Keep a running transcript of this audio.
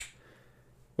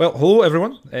Well, hello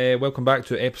everyone. Welcome back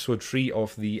to episode 3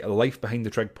 of the Life Behind the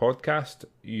Trig podcast.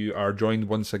 You are joined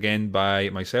once again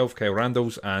by myself, Kyle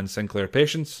Randalls, and Sinclair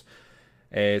Patience.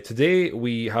 Today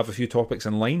we have a few topics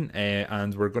in line,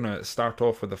 and we're going to start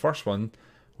off with the first one,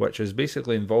 which is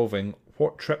basically involving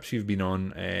what trips you've been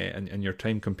on in your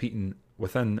time competing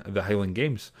within the Highland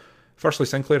Games. Firstly,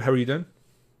 Sinclair, how are you doing?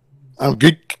 I'm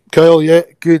good, Kyle. Yeah,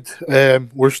 good.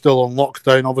 We're still on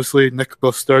lockdown, obviously.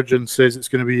 Nicola Sturgeon says it's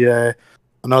going to be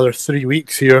another 3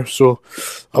 weeks here. So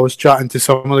I was chatting to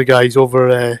some of the guys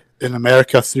over in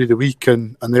America through the week,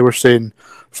 and they were saying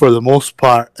for the most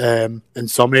part, in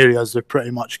some areas, they're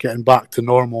pretty much getting back to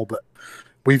normal, but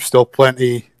we've still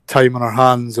plenty time on our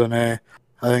hands, and I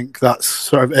think that's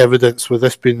sort of evidence with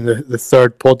this being the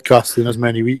third podcast in as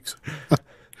many weeks.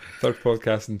 Third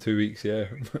podcast in 2 weeks, yeah.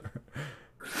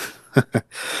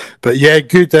 But yeah,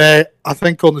 good. I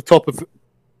think on the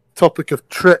topic of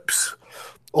trips,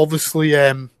 obviously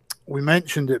we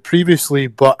mentioned it previously,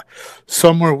 but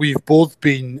somewhere we've both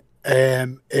been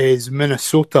is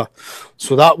Minnesota.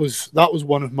 So that was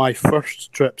one of my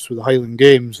first trips with the Highland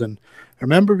Games, and I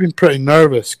remember being pretty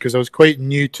nervous because I was quite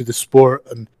new to the sport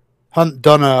and hadn't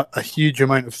done a huge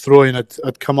amount of throwing.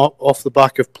 I'd come up off the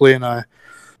back of playing a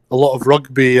lot of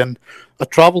rugby, and I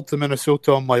travelled to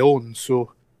Minnesota on my own.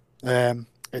 So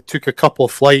it took a couple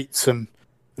of flights and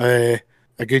a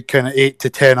good kind of 8 to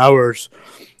 10 hours.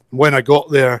 When I got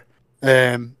there,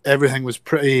 everything was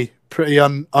pretty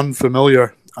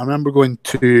unfamiliar. I remember going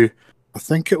to, I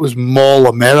think it was Mall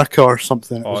America or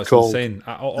something. It's called. Insane.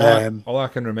 All I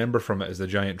can remember from it is the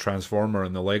giant transformer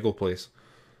in the Lego place.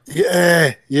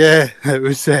 Yeah,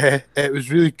 it was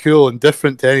really cool and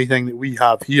different to anything that we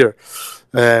have here.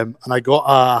 And I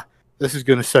got this is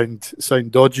going to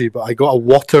sound dodgy, but I got a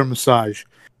water massage,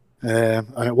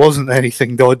 and it wasn't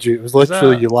anything dodgy. It was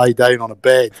literally you lie down on a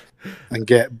bed and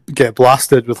get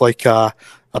blasted with like a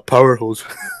power hose.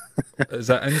 Is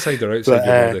that inside or outside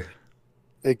your body?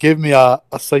 It gave me a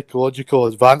psychological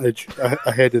advantage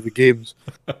ahead of the games.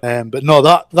 But no,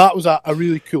 that was a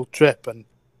really cool trip, and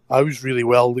I was really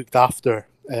well looked after.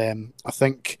 I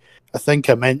think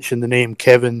I mentioned the name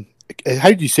Kevin.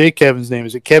 How do you say Kevin's name?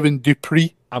 Is it Kevin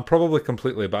Dupree? I'm probably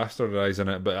completely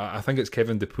bastardising it, but I think it's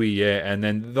Kevin Dupuis, yeah. And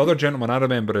then the other gentleman I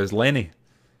remember is Lenny.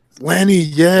 Lenny,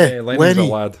 yeah. Lenny's a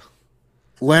lad.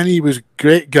 Lenny was a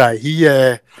great guy. He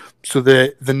so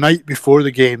the night before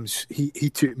the games, he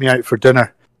took me out for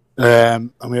dinner,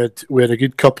 and we had a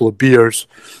good couple of beers.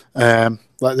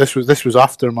 Like this was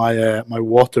after my my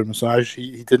water massage.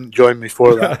 He didn't join me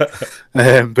for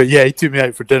that, but yeah, he took me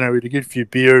out for dinner. We had a good few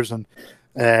beers, and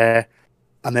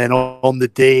then on the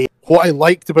day, what I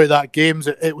liked about that games,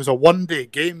 it was a one-day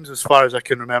games as far as I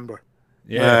can remember.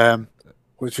 Yeah,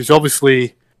 which is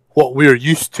obviously what we're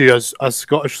used to as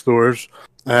Scottish throwers.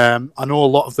 I know a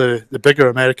lot of the bigger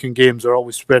American games are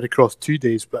always spread across 2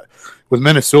 days, but with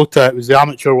Minnesota, it was the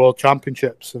Amateur World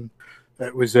Championships, and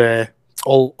it was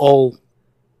all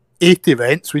 8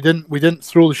 events. We didn't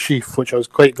throw the sheaf, which I was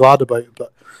quite glad about,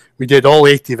 but we did all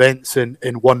 8 events in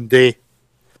one day.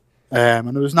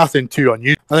 And there was nothing too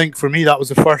unusual. I think for me that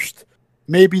was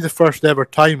maybe the first ever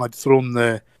time I'd thrown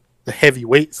the heavy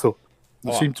weight throw.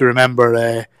 I seem to remember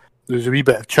there was a wee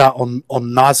bit of chat on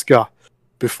NASGA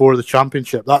before the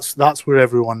championship. That's where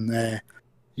everyone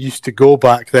used to go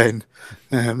back then.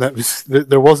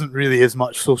 There wasn't really as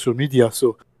much social media,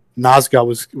 so NASGA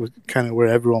was kind of where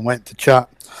everyone went to chat.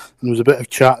 And there was a bit of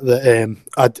chat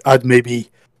that I'd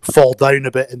maybe fall down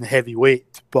a bit in the heavy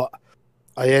weight, but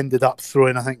I ended up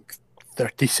throwing, I think,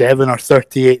 37 or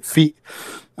 38 feet,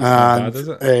 and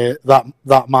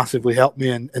that massively helped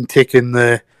me in taking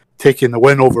the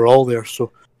win overall there.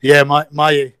 So yeah,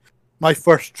 my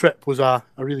first trip was a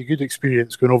really good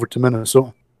experience going over to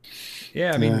Minnesota.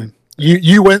 Yeah, I mean,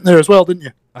 you went there as well, didn't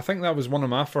you? I think that was one of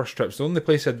my first trips. The only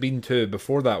place I'd been to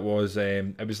before that was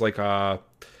it was like I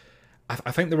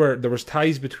think there was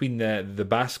ties between the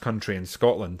Basque Country and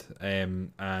Scotland,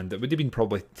 and it would have been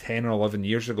probably 10 or 11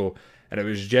 years ago. And it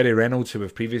was Jerry Reynolds, who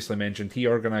we've previously mentioned. He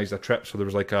organised a trip, so there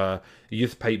was like a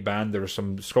youth pipe band. There was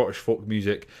some Scottish folk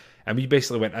music, and we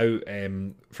basically went out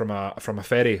from a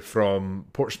ferry from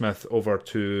Portsmouth over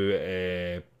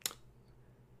to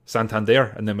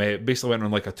Santander, and then we basically went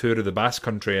on like a tour of the Basque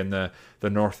Country and the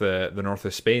north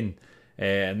of Spain.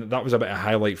 And that was a bit of a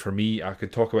highlight for me. I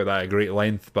could talk about that at great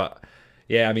length, but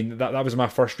yeah, I mean that was my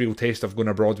first real taste of going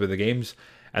abroad with the games.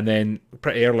 And then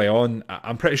pretty early on,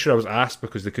 I'm pretty sure I was asked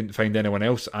because they couldn't find anyone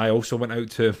else. I also went out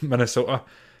to Minnesota.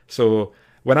 So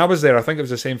when I was there, I think it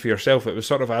was the same for yourself. It was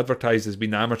sort of advertised as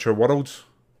being Amateur Worlds.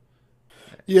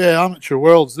 Yeah, Amateur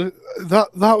Worlds. That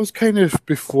was kind of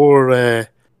before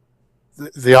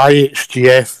the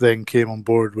IHGF then came on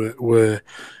board with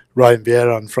Ryan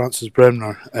Vieira and Francis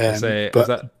Bremner. Is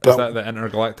that the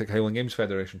Intergalactic Highland Games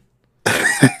Federation?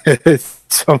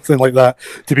 Something like that.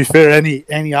 To be fair, any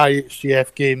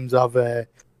IHGF games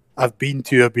I've been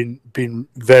to have been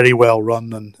very well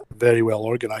run and very well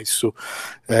organised. So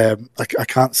I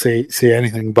can't say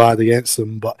anything bad against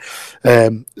them, but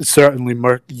certainly,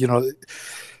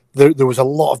 there was a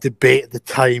lot of debate at the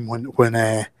time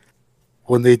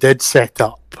when they did set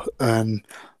up, and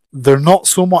they're not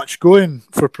so much going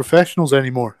for professionals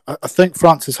anymore. I think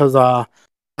Francis has a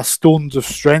Stones of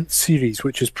Strength series,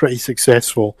 which is pretty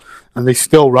successful, and they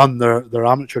still run their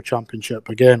amateur championship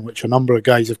again, which a number of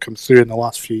guys have come through in the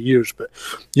last few years. But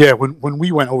yeah, when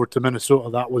we went over to Minnesota,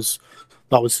 that was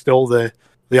still the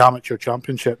amateur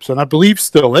championships, and I believe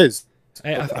still is.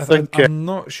 I think I'm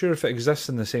not sure if it exists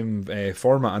in the same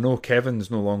format. I know Kevin's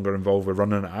no longer involved with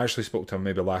running it. I actually spoke to him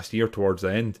maybe last year towards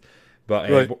the end. But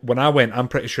right. When I went, I'm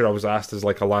pretty sure I was asked as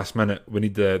like a last minute, we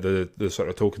need the sort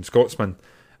of token Scotsman.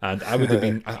 And I would have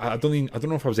been, I don't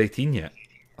know if I was 18 yet.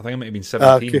 I think I might have been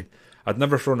 17. Okay. I'd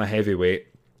never thrown a heavyweight.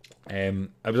 It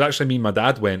was actually me and my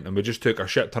dad went, and we just took a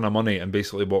shit ton of money and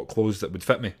basically bought clothes that would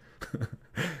fit me.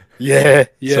 Yeah.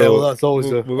 So well, that's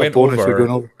always we went bonus over.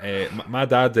 Going over. My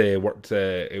dad worked.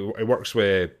 He works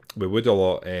with wood a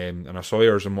lot and a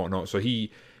sawyers and whatnot. So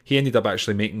he ended up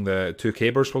actually making the two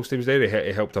cabers whilst he was there.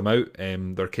 He helped him out.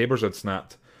 Their cabers had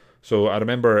snapped. So I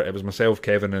remember it was myself,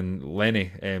 Kevin, and Lenny,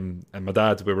 and my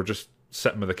dad. We were just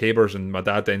sitting with the cabers, and my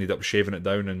dad ended up shaving it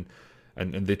down,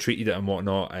 and they treated it and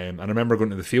whatnot. And I remember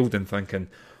going to the field and thinking,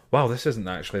 wow, this isn't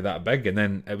actually that big. And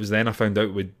then it was then I found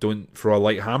out we don't throw a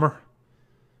light hammer.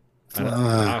 And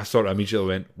I sort of immediately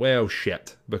went, well,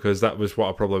 shit, because that was what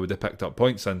I probably would have picked up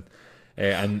points in.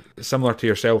 And similar to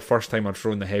yourself, first time I'd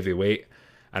thrown the heavy weight,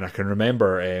 and I can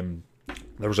remember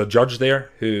there was a judge there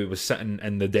who was sitting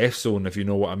in the death zone, if you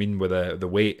know what I mean, with the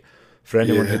weight. For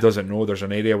anyone who doesn't know, there's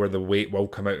an area where the weight will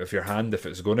come out of your hand if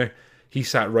it's going to. He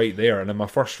sat right there, and in my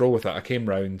first throw with it, I came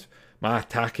round. My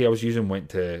tacky I was using went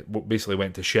to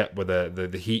shit with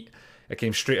the heat. It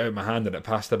came straight out of my hand, and it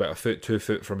passed about 2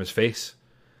 foot from his face.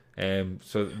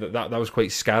 So that was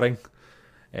quite scarring.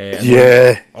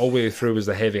 All the way through was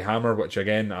the heavy hammer, which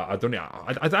again I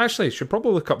actually should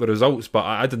probably look up the results, but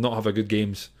I did not have a good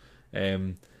games.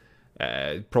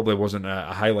 It probably wasn't a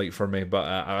highlight for me, but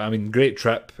I mean, great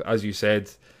trip, as you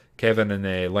said. Kevin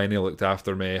and Lenny looked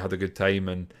after me, had a good time,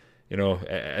 and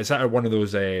it's at one of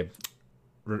those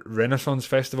Renaissance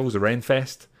festivals, the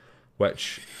Renfest,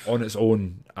 which on its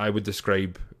own I would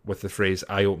describe with the phrase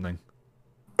eye-opening.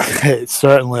 It's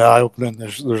certainly eye-opening.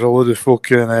 There's a load of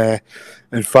folk in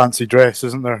fancy dress,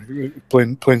 isn't there?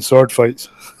 Playing sword fights.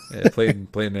 Playing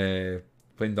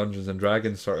Dungeons and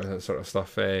Dragons sort of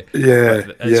stuff.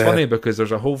 It's funny because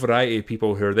there's a whole variety of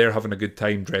people who are there having a good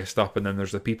time dressed up, and then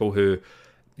there's the people who,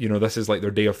 this is like their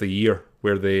day of the year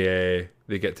where they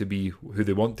get to be who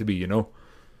they want to be.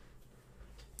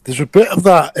 There's a bit of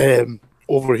that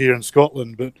over here in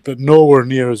Scotland, but nowhere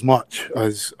near as much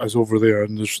as over there.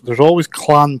 And there's always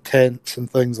clan tents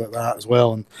and things like that as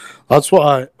well. And that's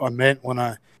what I meant when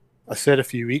I said a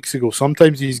few weeks ago.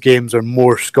 Sometimes these games are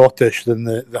more Scottish than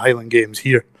the Highland Games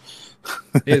here.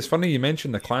 Yeah, it's funny you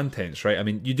mentioned the clan tents, right? I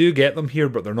mean, you do get them here,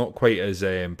 but they're not quite as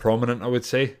prominent, I would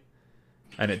say.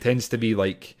 And it tends to be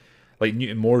like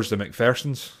Newton Moore's, the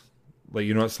McPhersons.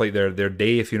 It's like their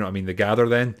day, if you know what I mean. They gather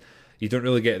then. You don't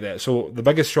really get that. So the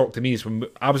biggest shock to me is when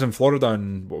I was in Florida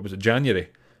in, January.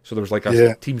 So there was like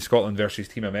a Team Scotland versus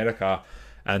Team America,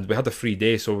 and we had a free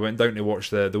day, so we went down to watch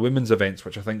the women's events,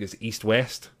 which I think is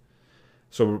East-West.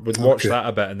 So we'd watch that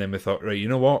a bit, and then we thought, right, you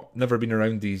know what? Never been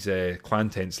around these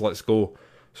clan tents, let's go.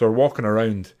 So we're walking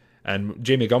around, and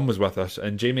Jamie Gunn was with us,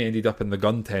 and Jamie ended up in the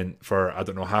gun tent for, I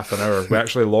don't know, half an hour. We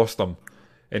actually lost him,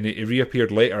 and he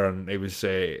reappeared later, and it was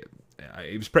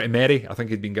pretty merry. I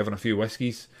think he'd been given a few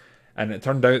whiskies. And it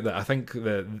turned out that I think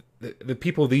the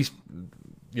people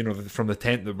from the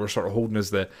tent that were sort of holding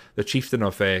as the chieftain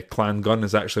of Clan Gun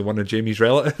is actually one of Jamie's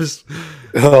relatives.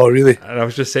 Oh, really? And I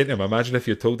was just saying to him, imagine if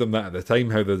you told them that at the time,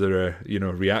 how they'd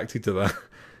reacted to that.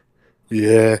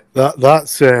 Yeah,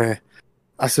 that's.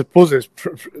 I suppose it's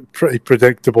pretty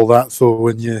predictable that though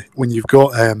when you've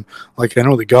got I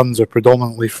know the Guns are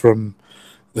predominantly from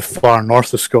the far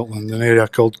north of Scotland, an area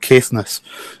called Caithness,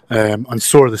 and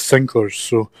so are the Sinklers.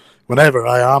 So whenever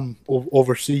I am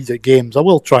overseas at games, I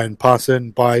will try and pass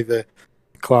in by the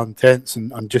clan tents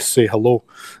and just say hello.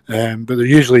 But they're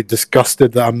usually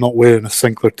disgusted that I'm not wearing a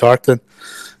Sinkler tartan.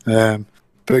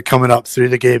 But coming up through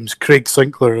the games, Craig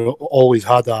Sinkler always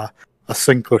had a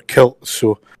Sinkler kilt,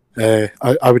 so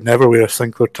I would never wear a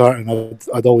Sinkler tartan.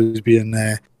 I'd always be in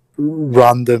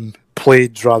random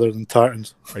plaids rather than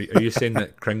tartans. Are you saying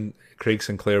that Craig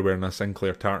Sinclair wearing a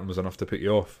Sinclair tartan was enough to put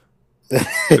you off? Do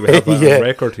we have that on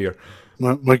record here?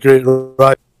 My great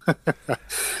right.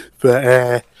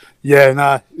 But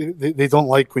they don't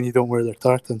like when you don't wear their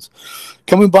tartans.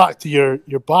 Coming back to your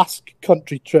Basque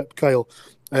country trip, Kyle,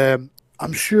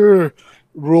 I'm sure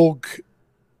Rogue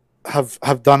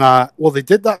have done they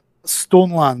did that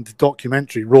Stoneland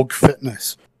documentary, Rogue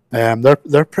Fitness.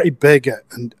 They're pretty big at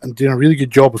and doing a really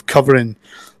good job of covering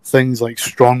things like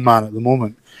strongman at the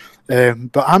moment.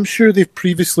 But I'm sure they've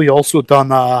previously also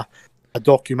done a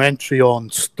documentary on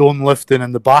stone lifting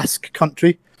in the Basque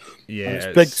country. Yeah, and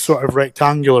it's big sort of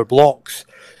rectangular blocks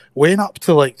weighing up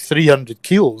to like 300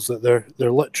 kilos that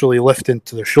they're literally lifting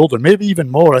to their shoulder, maybe even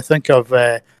more. I think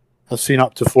I've seen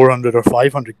up to 400 or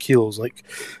 500 kilos, like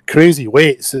crazy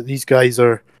weights that these guys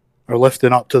are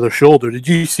lifting up to their shoulder. Did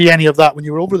you see any of that when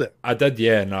you were over there? I did,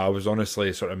 yeah. No, I was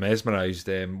honestly sort of mesmerised.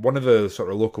 One of the sort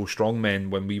of local strongmen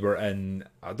when we were in,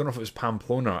 I don't know if it was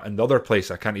Pamplona, and the other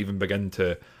place I can't even begin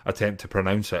to attempt to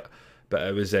pronounce it, but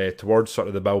it was towards sort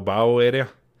of the Bilbao area.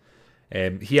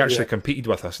 He actually competed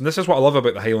with us, and this is what I love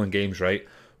about the Highland Games, right?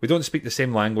 We don't speak the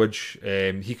same language.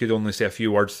 He could only say a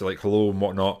few words to like hello and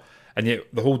whatnot, and yet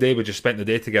the whole day we just spent the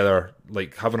day together,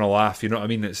 like having a laugh. You know what I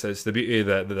mean? It's the beauty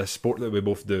of the sport that we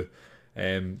both do,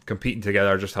 competing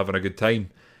together, just having a good time.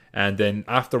 And then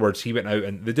afterwards, he went out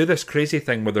and they do this crazy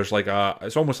thing where there's like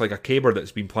it's almost like a caber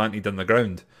that's been planted in the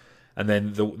ground, and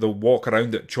then they'll walk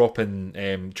around it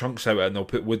chopping chunks out of it, and they'll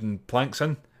put wooden planks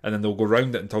in, and then they'll go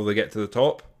round it until they get to the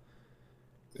top.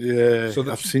 Yeah, so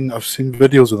I've seen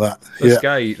videos of that.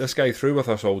 This guy threw with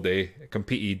us all day,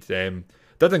 competed,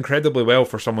 did incredibly well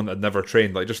for someone that had never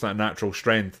trained, like just that natural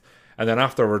strength. And then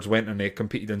afterwards went and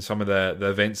competed in some of the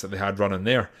events that they had running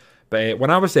there. But when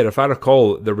I was there, if I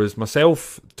recall, there was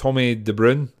myself, Tommy De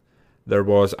Bruyn, there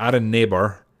was Aaron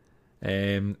Neighbour,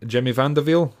 Jimmy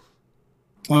Vandeville,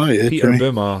 Peter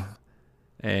Buma,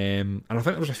 and I think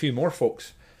there was a few more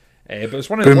folks. But it's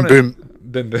Boom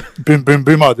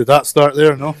Booma. Did that start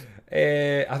there? No.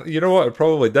 You know what? It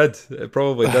probably did.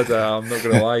 I'm not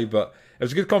going to lie, but it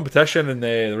was a good competition, and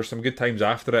there were some good times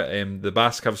after it. The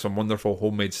Basque have some wonderful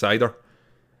homemade cider.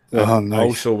 Nice. I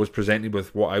also was presented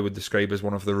with what I would describe as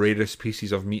one of the rarest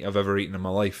pieces of meat I've ever eaten in my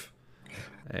life.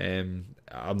 I'm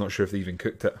not sure if they even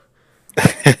cooked it.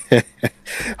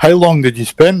 How long did you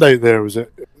spend out there? Was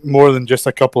it more than just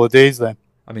a couple of days then?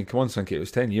 I mean, come on, Sunky, it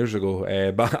was 10 years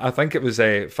ago. But I think it was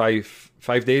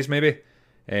 5 days maybe.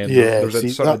 There was a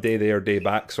sort of day there, day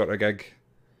back sort of gig.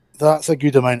 That's a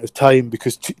good amount of time,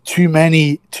 because too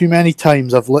many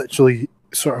times I've literally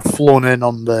sort of flown in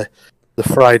on the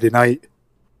Friday night,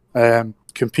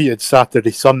 competed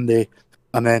Saturday, Sunday,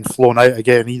 and then flown out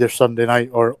again either Sunday night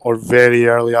or very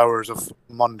early hours of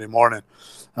Monday morning.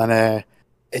 And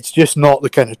it's just not the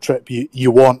kind of trip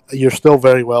you want. You're still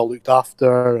very well looked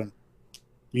after and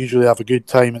usually have a good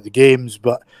time at the games,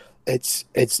 but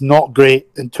it's not great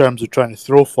in terms of trying to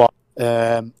throw far,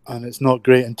 and it's not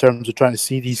great in terms of trying to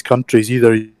see these countries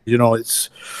either. You know, it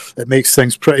makes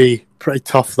things pretty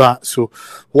tough. That so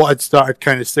what I'd started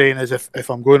kind of saying is if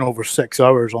I'm going over 6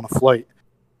 hours on a flight,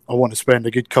 I want to spend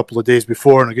a good couple of days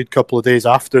before and a good couple of days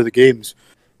after the games,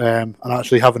 and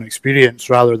actually have an experience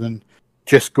rather than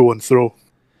just go and throw.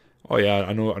 Oh yeah,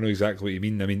 I know exactly what you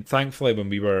mean. I mean, thankfully when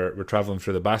we were travelling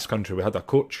through the Basque Country, we had a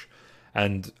coach,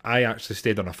 and I actually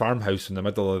stayed on a farmhouse in the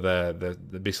middle of the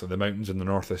basically the mountains in the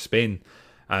north of Spain.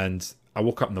 And I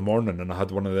woke up in the morning and I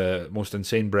had one of the most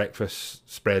insane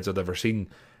breakfast spreads I'd ever seen.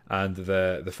 And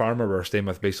the farmer we were staying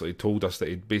with basically told us that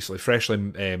he'd basically freshly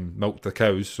milked the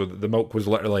cows, so that the milk was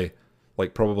literally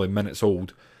like probably minutes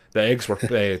old. The eggs were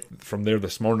from there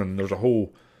this morning. There's a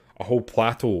whole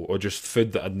plateau of just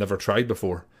food that I'd never tried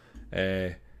before.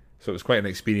 So it was quite an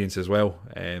experience as well,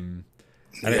 and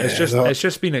it's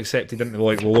just been accepted into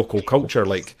like the local culture.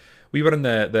 Like we were in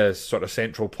the sort of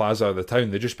central plaza of the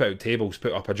town. They just put out tables,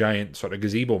 put up a giant sort of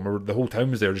gazebo, and the whole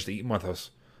town was there just eating with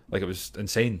us. Like it was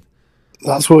insane.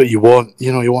 That's what you want.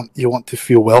 You know, you want to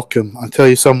feel welcome. I'll tell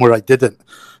you somewhere I didn't.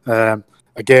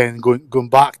 Again, going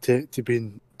back to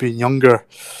being younger,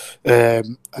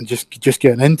 and just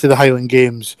getting into the Highland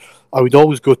Games, I would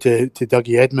always go to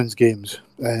Dougie Edmonds games.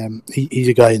 He's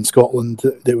a guy in Scotland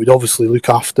that would obviously look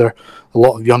after a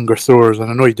lot of younger throwers, and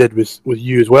I know he did with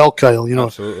you as well, Kyle. You know,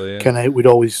 absolutely, yeah. Kind of would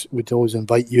always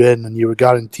invite you in, and you were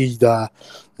guaranteed a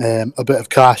bit of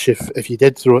cash if you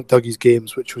did throw at Dougie's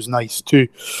games, which was nice too.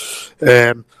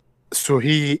 So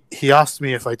he asked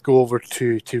me if I'd go over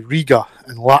to Riga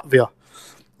in Latvia,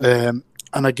 and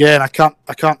again I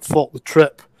can't fault the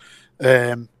trip.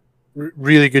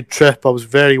 really good trip. I was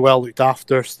very well looked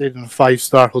after. Stayed in a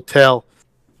 5-star hotel,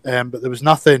 but there was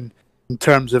nothing in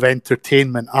terms of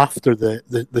entertainment after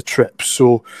the trip.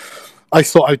 So I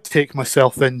thought I'd take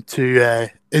myself into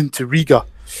Riga.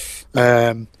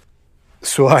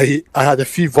 So I had a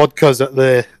few vodkas at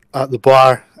the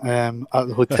bar at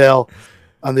the hotel,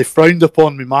 and they frowned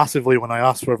upon me massively when I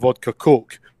asked for a vodka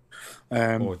coke.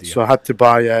 So I had to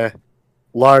buy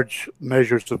large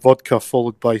measures of vodka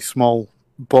followed by small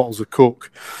bottles of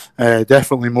coke.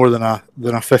 Definitely more than a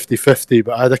 50-50,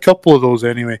 but I had a couple of those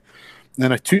anyway. And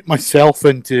then I took myself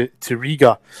into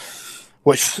Riga,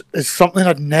 which is something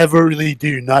I'd never really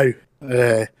do now,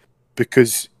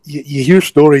 because you hear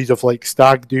stories of like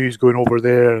stag do's going over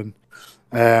there,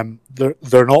 and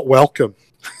they're not welcome.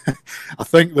 I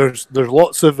think there's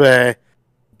lots of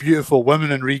beautiful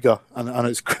women in Riga, and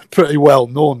it's pretty well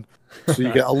known. So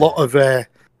you get a lot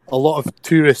of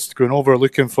tourists going over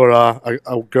looking for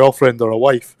a girlfriend or a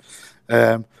wife.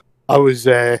 I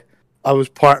was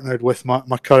partnered with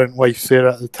my current wife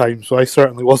Sarah at the time, so I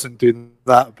certainly wasn't doing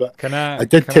that. But I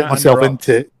did take myself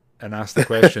into it and ask the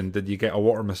question: did you get a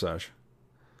water massage?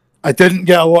 I didn't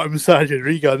get a water massage in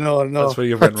Riga. No. That's where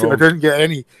you went wrong. I didn't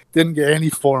get any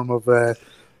form of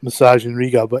massage in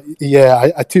Riga. But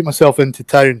yeah, I took myself into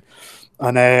town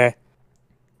and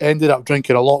ended up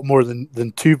drinking a lot more than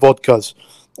 2 vodkas,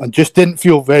 and just didn't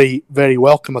feel very, very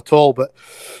welcome at all. But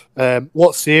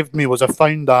what saved me was I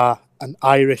found an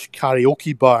Irish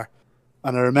karaoke bar,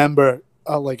 and I remember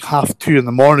at like 2:30 in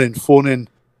the morning phoning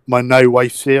my now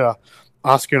wife Sarah,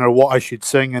 asking her what I should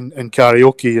sing in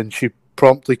karaoke, and she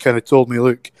promptly kind of told me,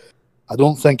 look, I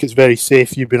don't think it's very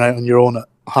safe you've been out on your own at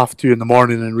 2:30 in the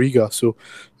morning in Riga, so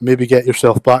maybe get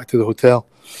yourself back to the hotel.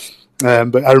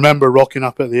 But I remember rocking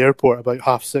up at the airport about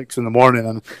 6:30 in the morning,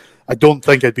 and I don't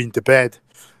think I'd been to bed,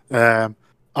 and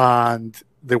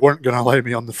they weren't going to allow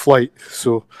me on the flight,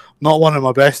 so not one of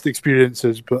my best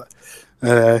experiences, but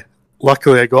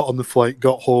luckily I got on the flight,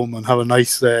 got home, and have a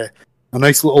nice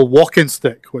little walking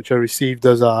stick, which I received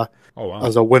as a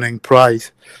winning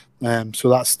prize. So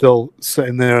that's still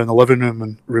sitting there in the living room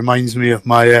and reminds me of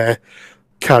my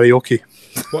karaoke.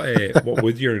 What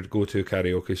would your go-to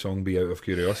karaoke song be, out of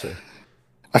curiosity?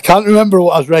 I can't remember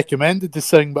what I was recommended to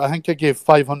sing, but I think I gave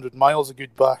 500 Miles a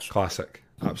good bash. Classic,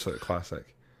 absolute classic.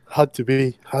 Had to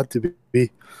be.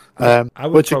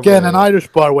 Which again, an Irish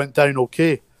bar went down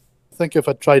okay. I think if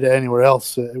I'd tried it anywhere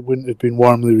else, it wouldn't have been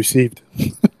warmly received.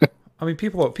 I mean,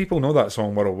 people know that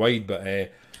song worldwide, but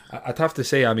I'd have to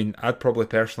say, I mean, I'd probably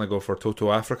personally go for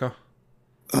Toto Africa.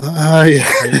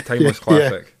 Yeah. Timeless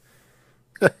classic.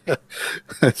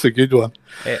 That's a good one.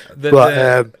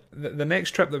 The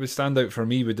next trip that would stand out for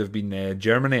me would have been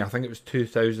Germany. I think it was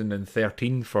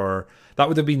 2013. That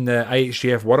would have been the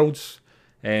IHGF Worlds.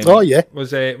 It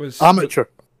was amateur.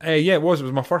 It was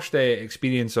my first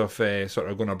experience of sort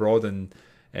of going abroad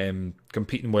and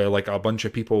competing with like a bunch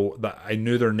of people that I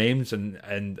knew their names and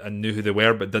knew who they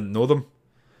were but didn't know them.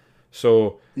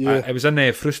 So I was in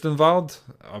Frustenwald.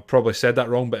 I probably said that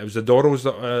wrong, but it was the Doros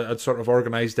that had sort of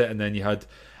organised it, and then you had,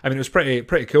 I mean, it was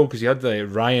pretty cool because you had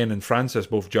Ryan and Francis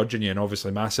both judging you, and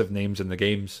obviously massive names in the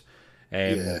games.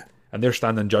 And they're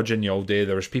standing judging you all day.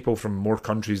 There was people from more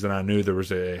countries than I knew. There was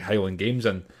Highland Games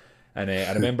in, and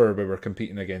I remember we were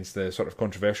competing against the sort of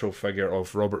controversial figure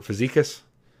of Robert Fazekas.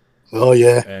 Oh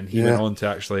yeah, and he went on to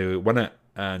actually win it,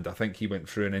 and I think he went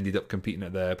through and ended up competing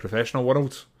at the professional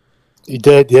worlds. He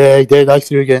did, yeah, he did. I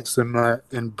threw against him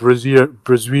in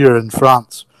Brazuir in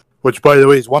France, which, by the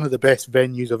way, is one of the best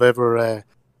venues I've ever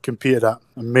competed at.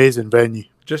 Amazing venue.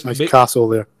 Just nice castle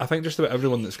there. I think just about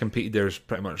everyone that's competed there has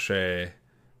pretty much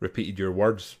repeated your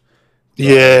words. But,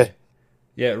 yeah.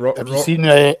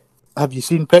 Have you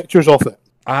seen pictures of it?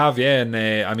 I have, yeah, and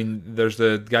I mean, there's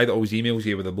the guy that always emails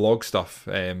you with the blog stuff.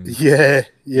 He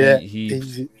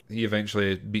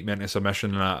eventually beat me into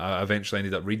submission, and I eventually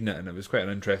ended up reading it, and it was quite an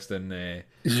interesting.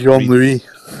 Jean-Louis,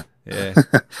 yeah,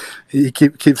 he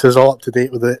keeps us all up to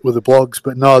date with the blogs.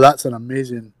 But no, that's an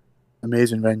amazing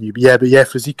venue. But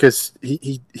Fazekas,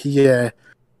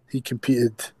 he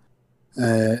competed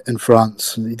in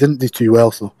France, and he didn't do too well,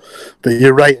 though. But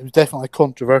you're right, it was definitely a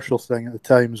controversial thing at the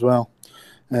time as well.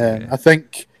 I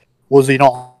think, was he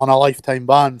not on a lifetime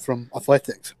ban from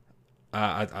athletics?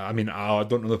 I mean, I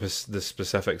don't know the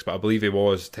specifics, but I believe he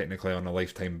was technically on a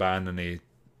lifetime ban, and he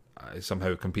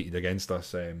somehow competed against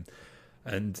us. And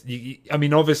I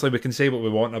mean, obviously, we can say what we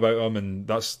want about him, and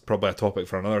that's probably a topic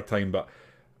for another time. But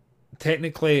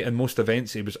technically, in most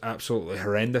events, he was absolutely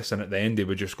horrendous, and at the end, he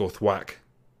would just go thwack.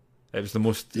 It was the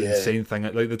most insane thing.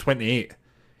 Like the 28,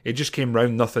 it just came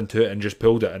round nothing to it and just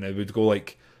pulled it, and it would go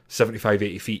like 75,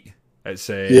 80 feet. It's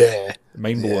Yeah,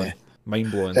 mind blowing, yeah.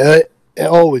 mind blowing. It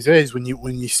always is when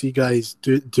you see guys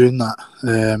doing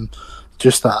that.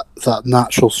 Just that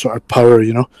natural sort of power,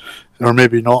 or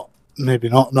maybe not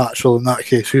natural in that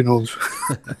case. Who knows?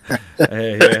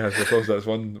 Yeah, I suppose that's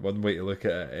one way to look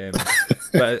at it.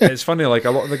 But it's funny, like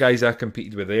a lot of the guys I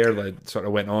competed with there, like sort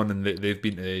of went on and they've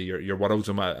been to your worlds.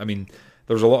 And I mean,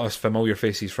 there was a lot of familiar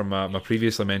faces from my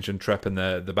previously mentioned trip in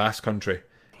the Basque Country.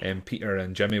 Peter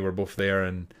and Jimmy were both there,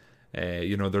 and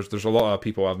there's a lot of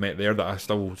people I've met there that I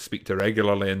still speak to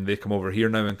regularly, and they come over here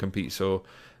now and compete. So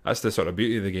that's the sort of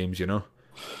beauty of the games.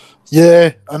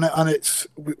 Yeah, and it's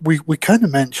we kind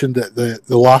of mentioned it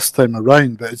the last time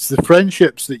around, but it's the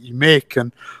friendships that you make,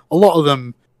 and a lot of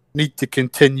them need to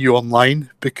continue online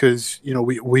because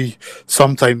we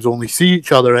sometimes only see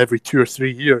each other every 2 or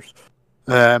 3 years,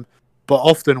 but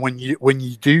often when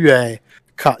you do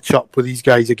catch up with these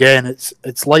guys again,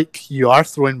 it's like you are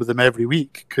throwing with them every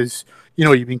week because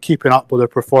you've been keeping up with their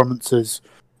performances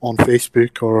on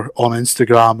Facebook or on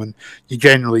Instagram, and you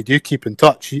generally do keep in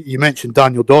touch. You mentioned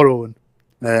Daniel Doro,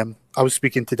 and I was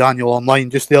speaking to Daniel online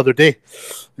just the other day.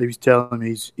 He was telling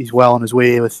me he's well on his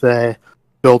way with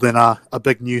building a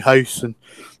big new house and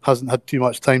hasn't had too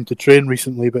much time to train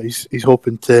recently, but he's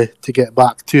hoping to get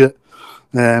back to it.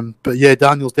 But yeah,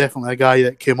 Daniel's definitely a guy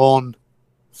that came on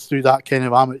through that kind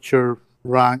of amateur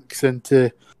ranks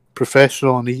into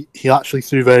professional, and he actually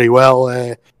threw very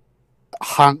well.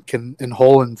 Hank in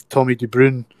Holland, Tommy De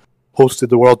Bruyn hosted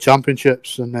the World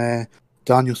Championships, and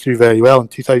Daniel threw very well in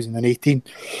 2018.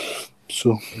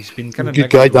 So he's been kind of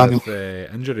good guy, Daniel.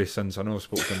 With injuries since. I know I've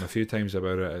spoken to him a few times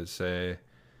about it.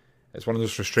 It's one of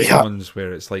those frustrating ones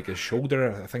where it's like his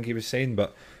shoulder, I think he was saying,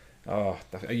 but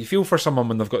you feel for someone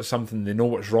when they've got something, they know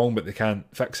what's wrong, but they can't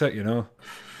fix it,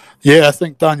 Yeah, I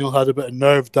think Daniel had a bit of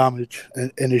nerve damage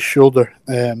in his shoulder,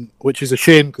 which is a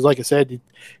shame because, like I said,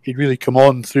 he'd really come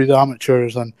on through the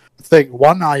amateurs and I think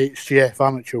won IHGF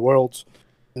Amateur Worlds,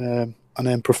 and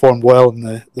then performed well in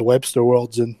the Webster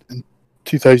Worlds in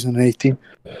 2018.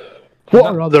 What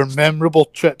are other memorable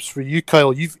trips for you,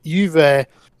 Kyle? You've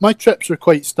my trips are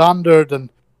quite standard, and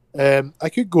I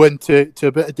could go into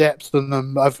a bit of depth on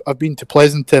them. I've been to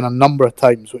Pleasanton a number of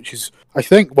times, which is I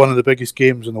think one of the biggest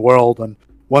games in the world and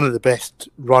one of the best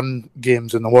run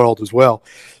games in the world as well.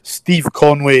 Steve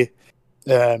Conway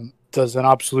does an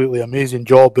absolutely amazing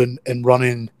job in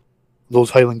running those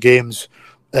Highland Games.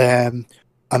 And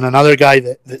another guy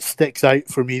that sticks out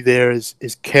for me there is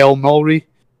Kel Mulry.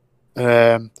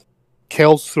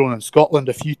 Kel's thrown in Scotland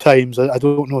a few times. I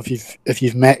don't know if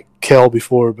you've met Kel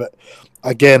before, but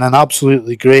again, an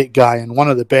absolutely great guy and one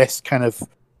of the best kind of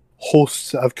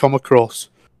hosts that I've come across.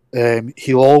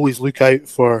 He'll always look out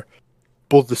for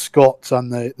both the Scots and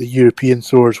the European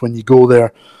throwers when you go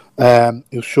there.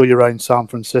 He'll show you around San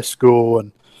Francisco,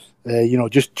 and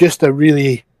just a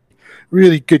really,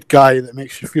 really good guy that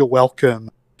makes you feel welcome.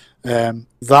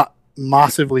 That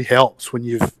massively helps when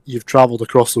you've travelled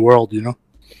across the world.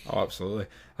 Oh, absolutely.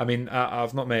 I mean,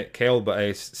 I've not met Kel,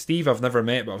 but Steve I've never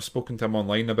met, but I've spoken to him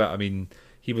online a bit. I mean,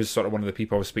 he was sort of one of the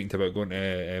people I was speaking to about going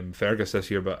to Fergus this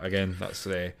year, but again, that's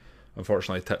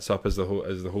unfortunately tits up as the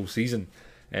whole season.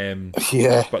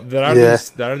 But there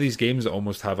are these games that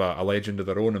almost have a legend of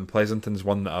their own, and Pleasanton's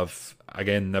one that I've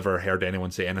again never heard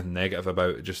anyone say anything negative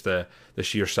about. Just the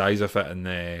sheer size of it and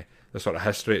the sort of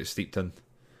history it's steeped in.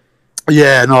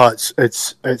 Yeah, no,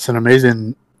 it's an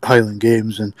amazing Highland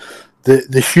Games, and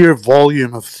the sheer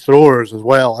volume of throwers as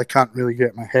well. I can't really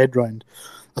get my head round.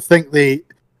 I think they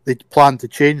plan to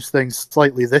change things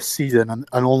slightly this season and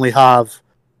only have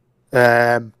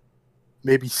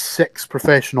maybe 6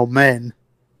 professional men,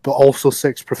 but also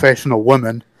 6 professional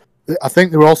women. I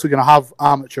think they were also going to have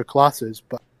amateur classes,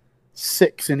 but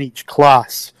 6 in each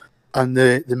class, and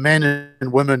the men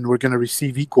and women were going to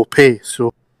receive equal pay.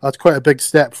 So that's quite a big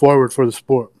step forward for the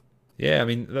sport. Yeah, I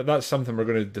mean, that's something we're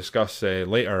going to discuss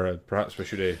later. Perhaps we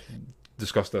should have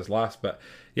discussed this last, but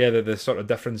yeah, the sort of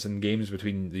difference in games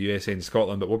between the USA and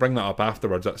Scotland, but we'll bring that up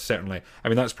afterwards. That's certainly, I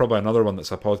mean, that's probably another one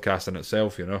that's a podcast in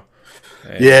itself,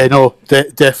 Yeah, no,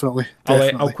 definitely.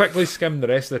 I'll quickly skim the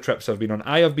rest of the trips I've been on.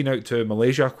 I have been out to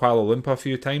Malaysia, Kuala Lumpur a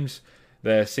few times.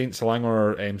 The St.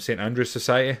 Selangor St. Andrews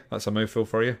Society, that's a mouthful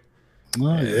for you.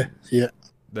 Oh, yeah.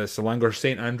 The Selangor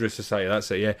St. Andrews Society, that's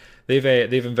it, yeah.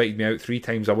 They've invited me out 3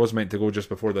 times. I was meant to go just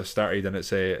before this started, and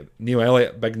it's Neil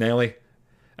Elliott, Big Nelly.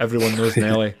 Everyone knows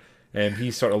Nelly. He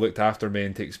sort of looked after me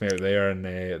and takes me out there, and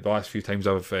the last few times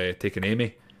I've taken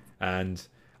Amy, and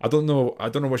I don't know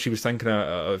what she was thinking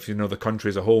of the country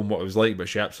as a whole and what it was like, but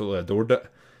she absolutely adored it.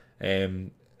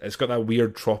 It's got that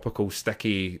weird tropical,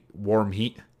 sticky, warm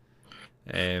heat.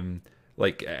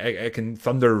 Like it can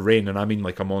thunder, rain, and I mean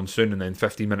like a monsoon, and then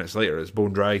 15 minutes later it's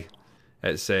bone dry.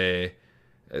 It's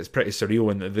pretty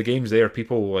surreal, and the games there,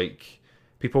 people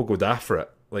go daft for it.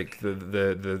 Like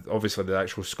the obviously the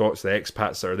actual Scots, the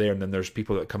expats that are there, and then there's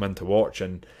people that come in to watch,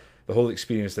 and the whole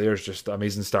experience there is just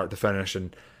amazing, start to finish.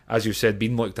 And as you said,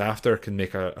 being looked after can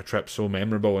make a trip so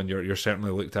memorable, and you're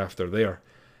certainly looked after there.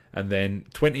 And then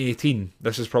 2018,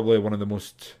 this is probably one of the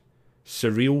most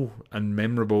surreal and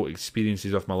memorable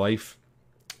experiences of my life.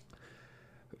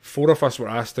 4 of us were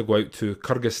asked to go out to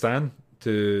Kyrgyzstan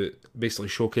to basically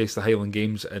showcase the Highland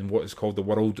Games in what is called the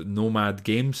World Nomad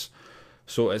Games.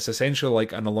 So it's essentially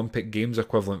like an Olympic Games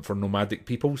equivalent for nomadic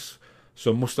peoples.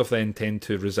 So most of them tend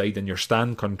to reside in your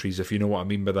Stan countries, if you know what I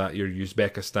mean by that. Your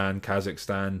Uzbekistan,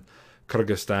 Kazakhstan,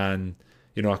 Kyrgyzstan,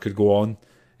 I could go on.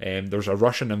 There was a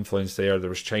Russian influence there, there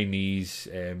was Chinese,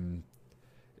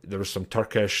 there was some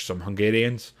Turkish, some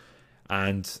Hungarians,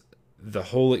 and the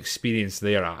whole experience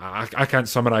there, I can't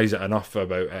summarise it enough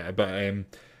about it, but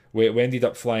we ended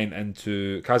up flying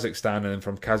into Kazakhstan, and then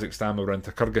from Kazakhstan we were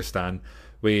into Kyrgyzstan.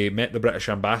 We met the British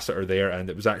ambassador there, and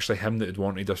it was actually him that had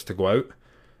wanted us to go out.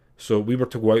 So we were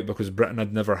to go out because Britain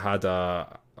had never had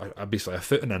basically a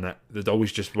footing in it. They'd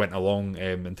always just went along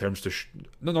in terms to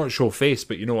not show face,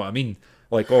 but you know what I mean.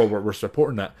 Like, oh, we're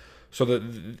supporting it. So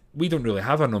that we don't really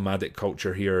have a nomadic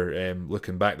culture here.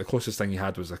 Looking back, the closest thing you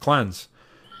had was the clans.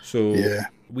 So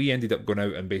we ended up going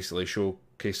out and basically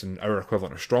showcasing our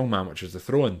equivalent of strongman, which is the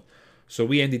throwing. So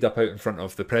we ended up out in front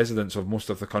of the presidents of most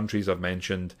of the countries I've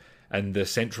mentioned in the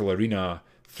central arena,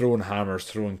 throwing hammers,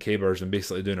 throwing cabers, and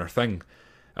basically doing our thing.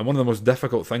 And one of the most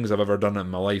difficult things I've ever done in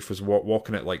my life was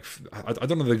walking at like, I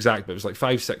don't know the exact, but it was like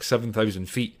 5, 6, 7,000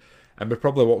 feet. And we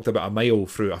probably walked about a mile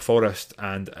through a forest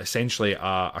and essentially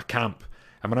a camp.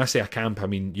 And when I say a camp, I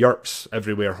mean yurts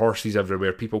everywhere, horses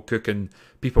everywhere, people cooking,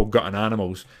 people gutting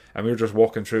animals. And we were just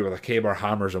walking through with a caber,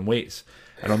 hammers and weights.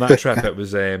 And on that trip, it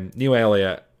was Neil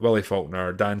Elliott, Willie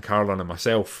Faulkner, Dan Carlin and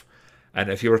myself. And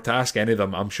if you were to ask any of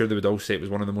them, I'm sure they would all say it was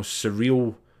one of the most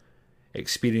surreal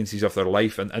experiences of their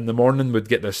life. And in the morning, we'd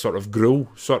get this sort of gruel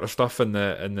sort of stuff in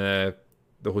the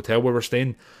hotel where we were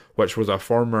staying, which was a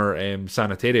former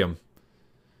sanitarium.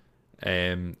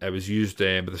 It was used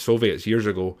by the Soviets years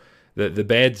ago. The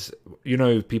beds,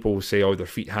 people will say, oh, their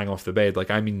feet hang off the bed. Like,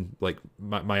 I mean, like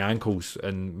my ankles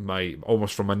and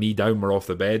almost from my knee down were off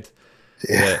the bed.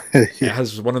 Yeah. It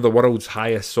has one of the world's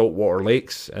highest saltwater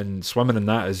lakes, and swimming in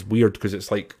that is weird because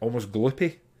it's like almost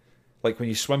gloopy. Like when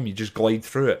you swim, you just glide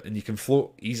through it and you can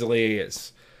float easily.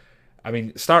 It's,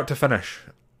 start to finish,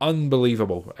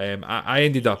 unbelievable. I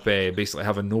ended up basically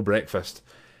having no breakfast,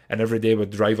 and every day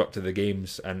we'd drive up to the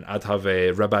games and I'd have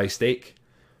a ribeye steak.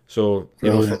 So,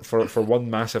 for one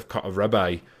massive cut of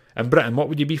ribeye. In Britain, what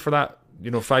would you be for that?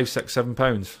 5, 6, 7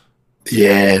 pounds?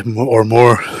 Yeah, or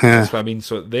more. Yeah. That's what I mean.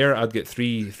 So there, I'd get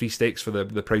three steaks for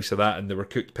the price of that, and they were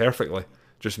cooked perfectly,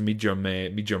 just medium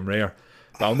rare.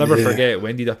 But I'll never forget, we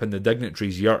ended up in the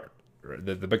dignitaries' yurt,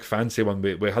 the big fancy one.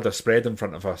 We had a spread in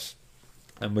front of us,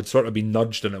 and we'd sort of been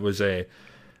nudged, and it was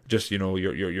just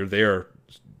you're there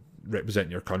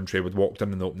representing your country. We'd walked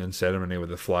in the opening ceremony with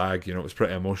the flag. It was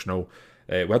pretty emotional.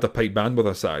 We had a pipe band with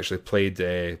us that actually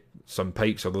played some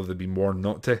pipes, although they'd been warned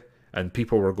not to. And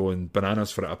people were going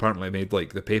bananas for it. Apparently made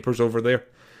like the papers over there.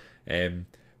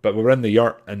 But we were in the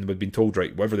yurt and we'd been told,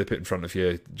 right, whatever they put in front of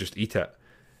you, just eat it.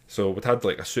 So we'd had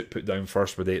like a soup put down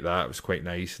first, we'd ate that, it was quite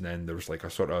nice. And then there was like a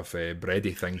sort of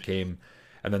bready thing came.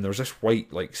 And then there was this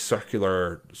white like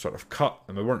circular sort of cut,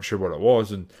 and we weren't sure what it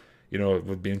was. And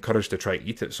we'd be encouraged to try to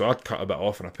eat it. So I'd cut a bit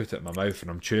off and I put it in my mouth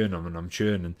and I'm chewing them and I'm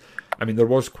chewing. And there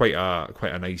was quite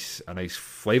a nice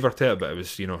flavour to it, but it was,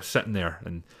 sitting there,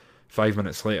 and 5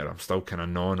 minutes later, I'm still kind of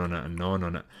gnawing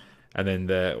on it. And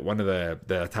then one of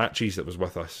the attaches that was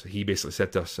with us, he basically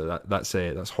said to us,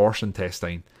 that's horse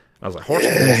intestine. I was like, horse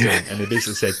intestine? And he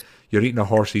basically said, you're eating a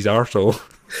horse's arsehole.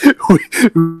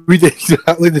 we did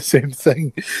exactly the same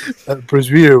thing at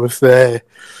Brazil with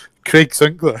Craig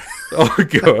Sinclair. Oh,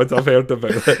 God, I've heard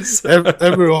about this.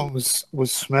 Everyone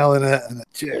was smelling it, and it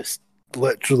just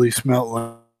literally smelled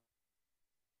like...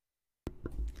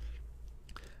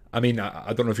 I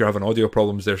don't know if you're having audio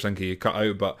problems there, Sinky, you cut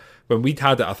out, but when we'd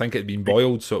had it, I think it'd been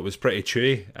boiled, so it was pretty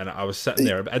chewy, and I was sitting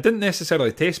there. But it didn't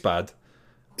necessarily taste bad.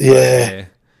 Yeah.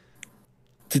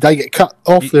 Did I get cut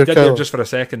off there, did there just for a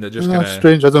second. It just kind of...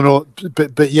 strange, I don't know.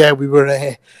 But yeah, we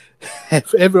were...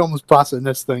 everyone was passing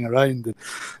this thing around and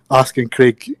asking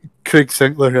Craig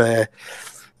Sinclair.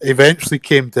 Eventually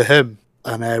came to him,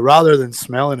 and rather than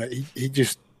smelling it, he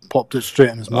just popped it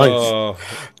straight in his mouth,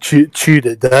 chewed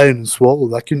it down and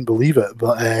swallowed. I couldn't believe it,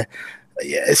 but yeah,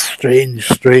 it's strange.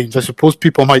 I suppose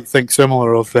people might think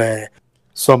similar of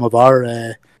some of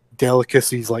our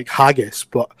delicacies like haggis,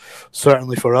 but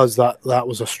certainly for us that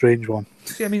was a strange one.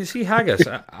 See haggis.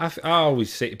 I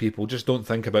always say to people, just don't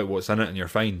think about what's in it, and you're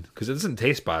fine, because it doesn't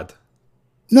taste bad.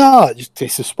 No, it just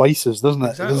tastes of spices, doesn't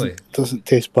it? Exactly. It doesn't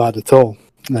taste bad at all.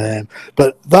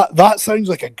 But that sounds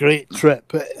like a great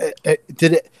trip.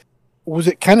 Was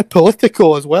it kind of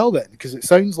political as well then? Because it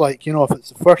sounds like, if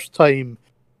it's the first time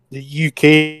the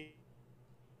UK.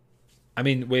 I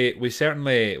mean, we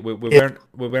certainly we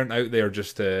weren't out there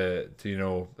just to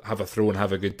have a throw and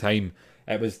have a good time.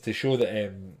 It was to show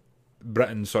that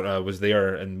Britain sort of was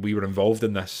there and we were involved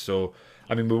in this. So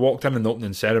I mean, we walked in the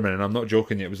opening ceremony, and I'm not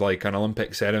joking. It was like an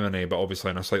Olympic ceremony, but obviously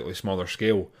on a slightly smaller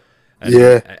scale. And,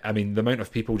 yeah. I mean, the amount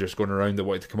of people just going around that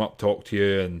wanted to come up, talk to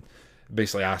you, and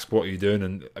basically ask what are you doing,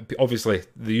 and obviously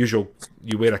the usual,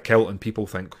 you wear a kilt and people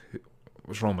think,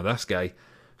 what's wrong with this guy?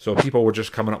 So people were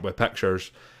just coming up with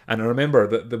pictures. And I remember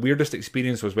that the weirdest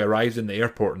experience was we arrived in the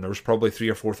airport, and there was probably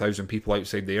 3,000 or 4,000 people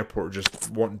outside the airport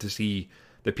just wanting to see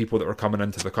the people that were coming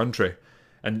into the country.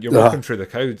 And you're walking through the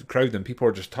crowd, and people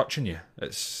are just touching you.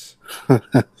 It's kind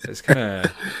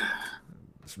of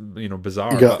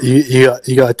bizarre.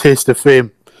 You got a taste of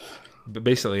fame. But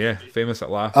basically, yeah, famous at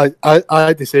last. I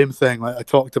had the same thing. Like I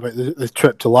talked about the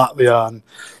trip to Latvia, and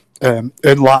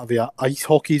in Latvia, ice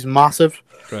hockey's massive.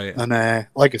 Right. And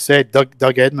like I said,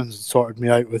 Doug Edmonds sorted me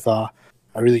out with a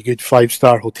really good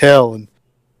 5-star hotel. And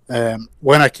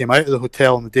when I came out of the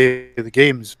hotel on the day of the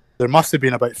games, there must have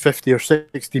been about 50 or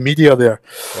 60 media there.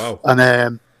 Wow.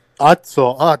 And I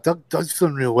thought, Doug's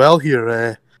done real well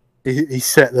here. He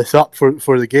set this up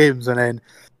for the games. And then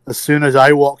as soon as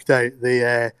I walked out,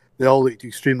 they all looked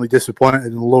extremely disappointed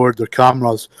and lowered their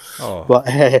cameras. Oh. But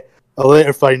I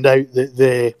later found out that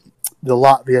the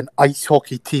Latvian ice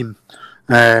hockey team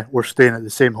were staying at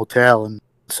the same hotel, and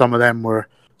some of them were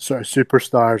sort of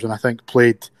superstars, and I think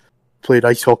played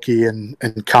ice hockey in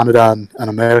Canada and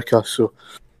America. So,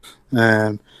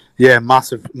 massive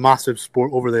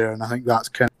sport over there, and I think that's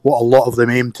kind of what a lot of them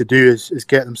aim to do is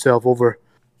get themselves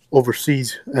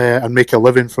overseas and make a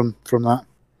living from that.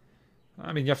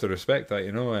 I mean, you have to respect that,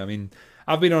 I mean,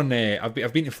 I've been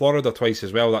I've been to Florida twice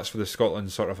as well. That's for the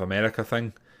Scotland sort of America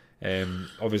thing.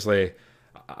 Obviously,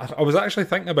 I was actually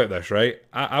thinking about this, right?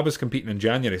 I was competing in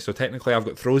January, so technically I've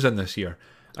got throws in this year.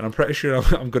 And I'm pretty sure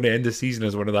I'm going to end the season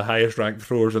as one of the highest ranked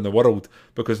throwers in the world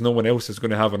because no one else is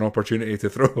going to have an opportunity to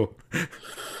throw.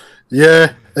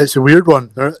 Yeah, it's a weird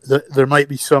one. There might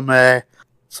be some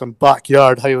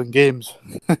backyard Highland Games,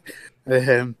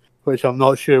 which I'm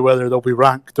not sure whether they'll be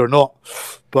ranked or not.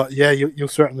 But yeah, you'll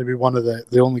certainly be one of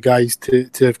the only guys to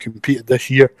have competed this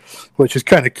year, which is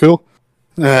kind of cool.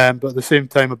 But at the same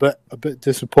time, a bit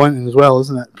disappointing as well,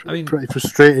 isn't it? I mean, pretty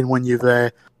frustrating when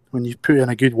you've put in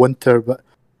a good winter. But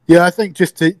yeah, I think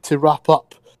just to wrap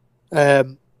up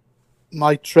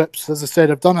my trips, as I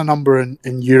said, I've done a number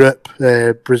in Europe.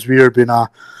 Brisbane being a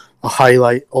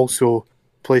highlight. Also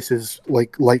places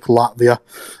like Latvia,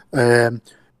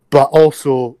 but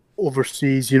also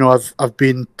overseas. I've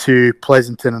been to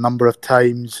Pleasanton a number of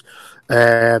times.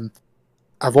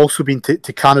 I've also been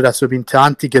to Canada, so I've been to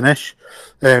Antigonish,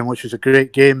 which was a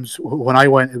great games. When I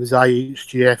went, it was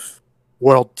IHGF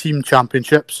World Team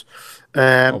Championships.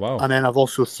 Oh, wow. And then I've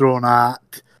also thrown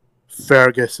at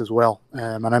Fergus as well.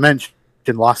 And I mentioned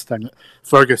last time that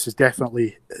Fergus is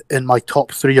definitely in my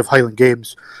top 3 of Highland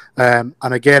Games. And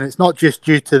again, it's not just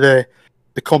due to the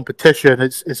competition,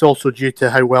 it's also due to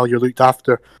how well you're looked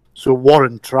after. So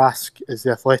Warren Trask is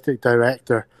the athletic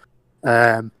director.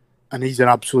 And he's an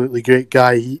absolutely great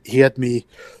guy. He had me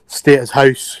stay at his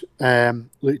house,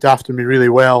 looked after me really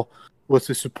well, with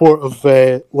the support of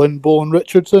Lynn Bowen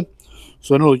Richardson.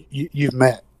 So I know you've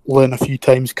met Lynn a few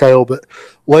times, Kyle, but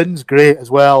Lynn's great as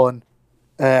well.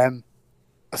 And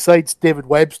besides David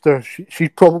Webster, she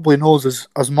probably knows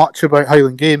as much about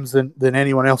Highland Games than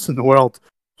anyone else in the world.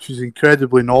 She's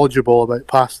incredibly knowledgeable about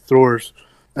past throwers,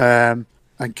 and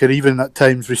can even at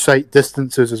times recite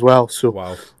distances as well. So,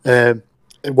 wow.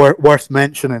 Worth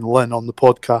mentioning Lynn on the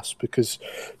podcast because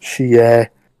she,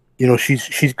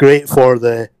 she's great for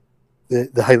the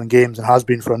Highland Games and has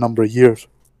been for a number of years.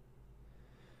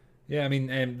 Yeah, I mean,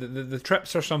 the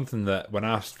trips are something that when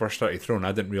I first started throwing,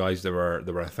 I didn't realise they were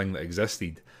a thing that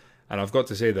existed, and I've got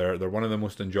to say they're one of the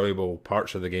most enjoyable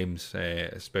parts of the games,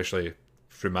 especially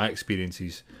through my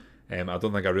experiences. I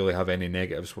don't think I really have any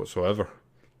negatives whatsoever.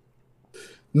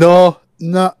 No,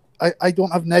 I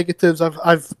don't have negatives.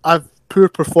 I've poor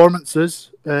performances,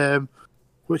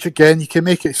 which again you can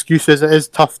make excuses. It is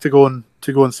tough to go and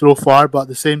throw far, but at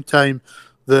the same time,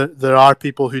 there are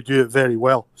people who do it very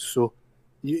well. So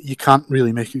you can't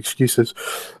really make excuses.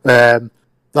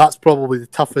 that's probably the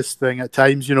toughest thing at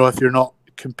times. You know, if you're not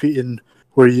competing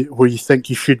where you think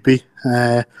you should be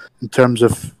in terms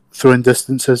of throwing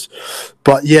distances.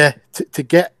 But yeah, to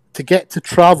get to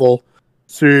travel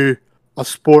through a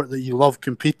sport that you love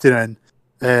competing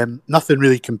in, nothing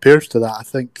really compares to that. I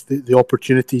think the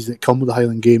opportunities that come with the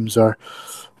Highland Games are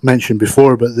mentioned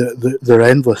before, but they're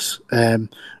endless, and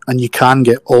you can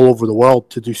get all over the world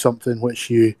to do something which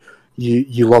you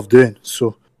love doing.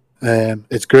 So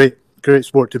it's great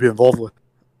sport to be involved with.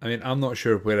 I mean, I'm not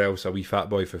sure where else a wee fat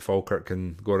boy for Falkirk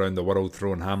can go around the world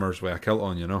throwing hammers with a kilt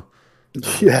on, you know.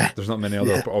 There's not many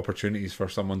other opportunities for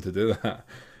someone to do that.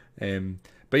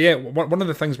 But yeah, one of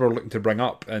the things we're looking to bring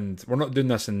up, and we're not doing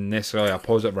this in necessarily a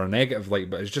positive or a negative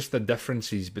light, but it's just the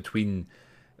differences between,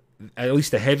 at least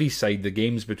the heavy side, the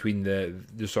games between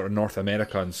the sort of North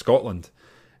America and Scotland.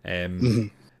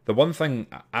 The one thing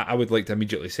I would like to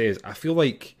immediately say is I feel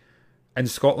like in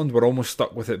Scotland we're almost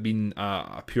stuck with it being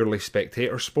a purely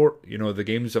spectator sport. You know, the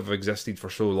games have existed for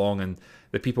so long, and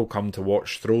the people come to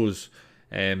watch throws.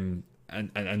 And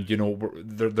you know,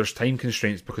 there's time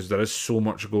constraints because there is so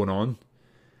much going on.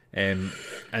 And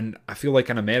I feel like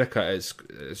in America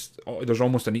there's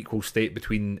almost an equal state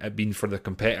between it being for the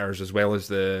competitors as well as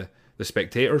the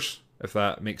spectators, if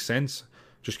that makes sense.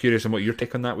 Just curious on what your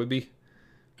take on that would be.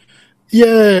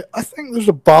 Yeah, I think there's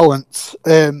a balance.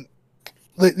 The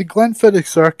Glenfiddich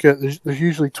circuit, there's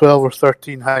usually 12 or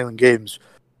 13 Highland Games,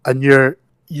 and you're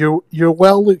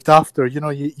well looked after. You know,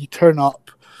 you turn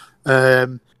up,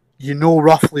 you know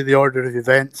roughly the order of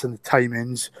events and the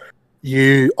timings.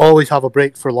 You always have a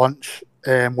break for lunch,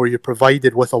 where you're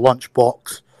provided with a lunch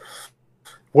box.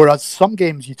 Whereas some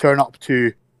games you turn up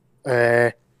to,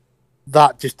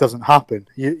 that just doesn't happen.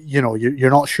 You know, you're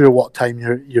not sure what time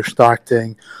you're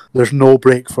starting. There's no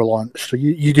break for lunch, so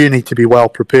you do need to be well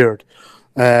prepared.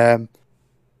 It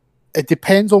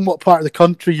depends on what part of the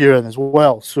country you're in as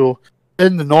well. So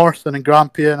in the north and in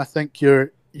Grampian, I think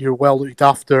you're well looked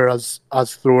after as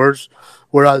throwers,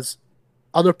 whereas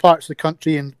other parts of the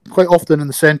country, and quite often in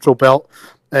the Central Belt,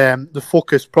 the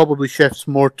focus probably shifts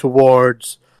more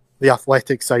towards the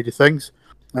athletic side of things.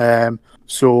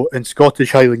 So in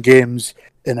Scottish Highland Games,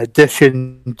 in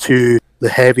addition to the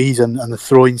heavies and the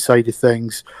throwing side of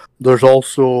things, there's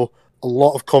also a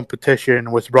lot of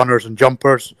competition with runners and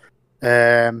jumpers.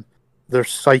 There's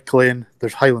cycling,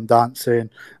 there's Highland dancing,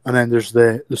 and then there's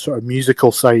the sort of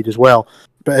musical side as well.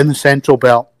 But in the Central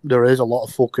Belt, there is a lot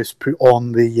of focus put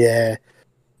on the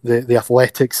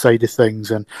athletic side of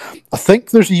things. And I think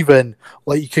there's even,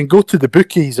 like, you can go to the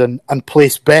bookies and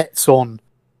place bets on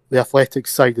the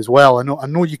athletics side as well. I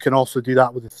know you can also do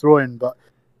that with the throwing, but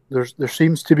there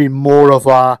seems to be more of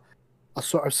a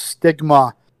sort of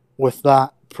stigma with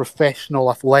that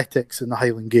professional athletics in the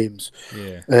Highland Games.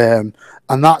 Yeah.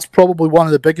 And that's probably one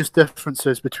of the biggest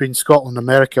differences between Scotland and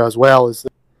America as well, is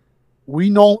that we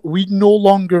no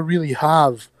longer really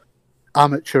have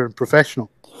amateur and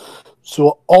professional.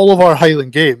 So all of our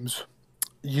Highland Games,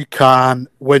 you can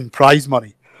win prize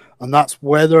money, and that's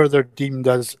whether they're deemed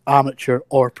as amateur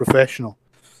or professional.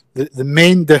 The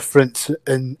main difference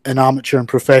in amateur and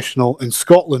professional in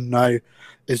Scotland now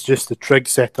is just the trig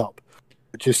setup,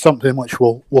 which is something which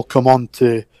we'll come on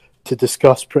to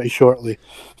discuss pretty shortly.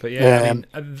 But yeah,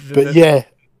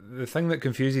 the thing that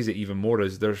confuses it even more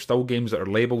is there's still games that are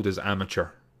labelled as amateur,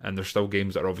 and there's still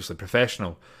games that are obviously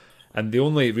professional. And the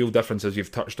only real differences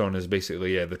you've touched on is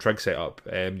basically the trig setup.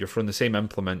 You're throwing the same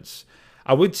implements.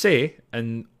 I would say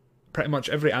in pretty much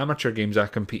every amateur games I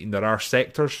compete in, there are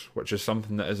sectors, which is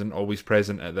something that isn't always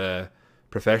present at the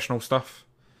professional stuff.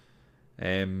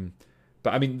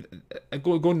 But I mean,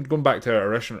 going back to our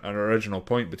original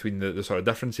point between the sort of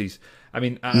differences. I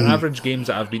mean, at an average games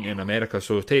that I've been to in America,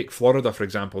 so take Florida for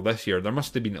example, this year there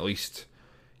must have been at least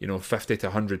 50 to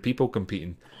 100 people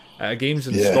competing. At games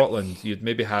in Scotland, you'd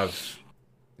maybe have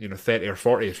 30 or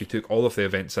 40 if you took all of the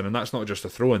events in, and that's not just a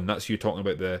throw-in. That's you talking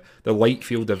about the light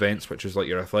field events, which is like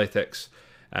your athletics.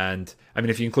 And I mean,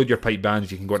 if you include your pipe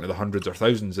bands, you can go into the hundreds or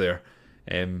thousands there.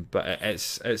 But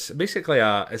it's basically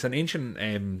it's an ancient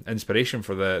inspiration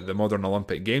for the modern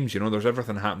Olympic Games. There's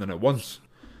everything happening at once.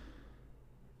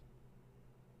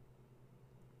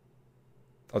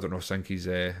 I don't know if Sinky's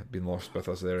been lost with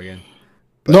us there again.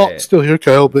 But, still here,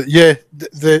 Kyle. But yeah,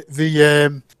 it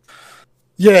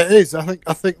is.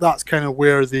 I think that's kind of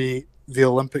where the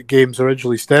Olympic Games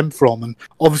originally stemmed from, and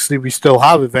obviously we still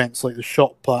have events like the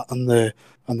shot put and the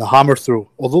hammer throw,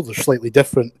 although they're slightly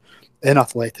different in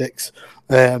athletics.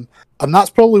 And that's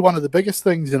probably one of the biggest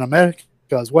things in America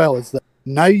as well, is that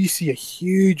now you see a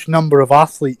huge number of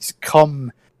athletes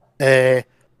come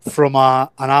from an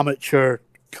amateur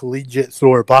collegiate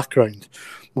thrower background.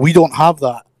 We don't have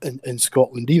that in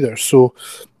Scotland either. So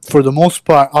for the most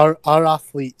part, our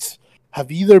athletes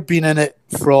have either been in it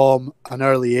from an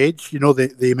early age, you know,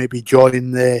 they maybe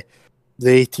join the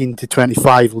 18 to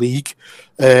 25 league,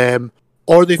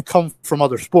 or they've come from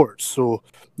other sports. So,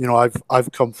 you know,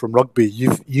 I've come from rugby,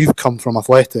 you've come from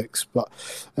athletics, but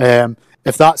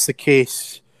if that's the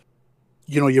case,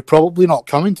 you know, you're probably not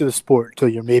coming to the sport till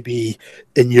you're maybe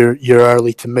in your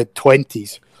early to mid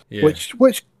 20s,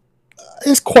 which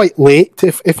is quite late.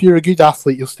 If you're a good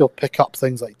athlete, you'll still pick up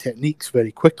things like techniques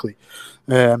very quickly.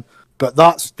 But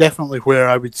that's definitely where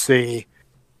I would say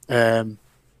the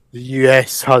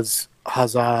US has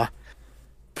a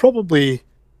probably.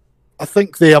 I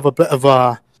think they have a bit of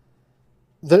a.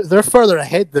 They're further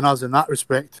ahead than us in that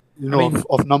respect. You know, I mean,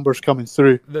 of numbers coming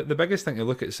through. The biggest thing to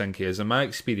look at, Sinky, is in my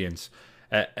experience.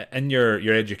 In your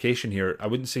education here, I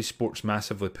wouldn't say sports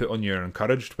massively put on you or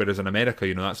encouraged, whereas in America,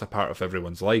 you know, that's a part of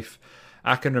everyone's life.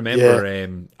 I can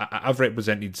remember I've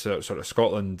represented sort of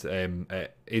Scotland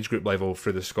at age group level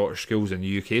for the Scottish schools and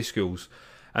UK schools,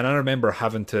 and I remember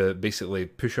having to basically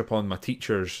push upon my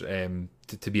teachers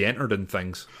to be entered in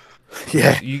things.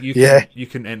 Yeah, you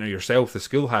can enter yourself. The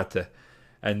school had to.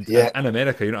 And in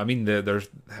America, you know what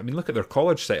I mean? Look at their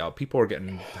college setup. People are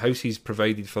getting houses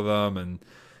provided for them, and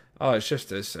it's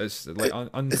like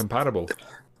uncomparable.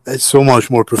 It's so much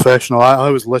more professional. I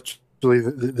was literally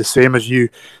the same as you.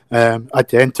 I had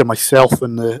to enter myself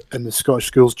in the Scottish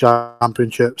Schools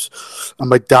Championships, and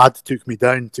my dad took me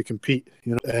down to compete.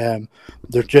 You know,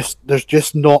 there's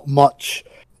just not much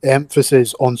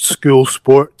emphasis on school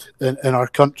sport in our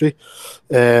country.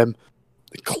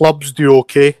 Clubs do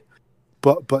okay.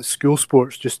 But school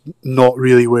sport's just not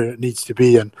really where it needs to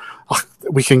be, and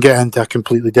we can get into a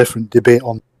completely different debate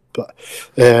on. But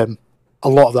a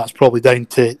lot of that's probably down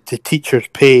to teachers'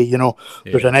 pay. You know,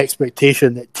 there's an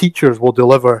expectation that teachers will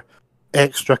deliver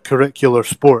extracurricular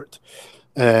sport,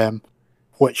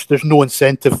 which there's no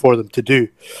incentive for them to do,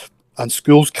 and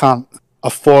schools can't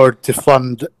afford to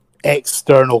fund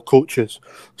external coaches.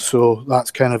 So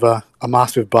that's kind of a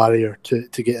massive barrier to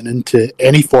getting into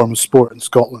any form of sport in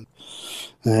Scotland.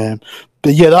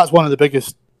 But yeah, that's one of the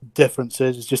biggest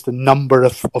differences, is just the number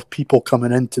of people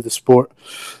coming into the sport.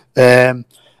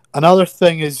 Another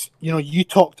thing is, you know, you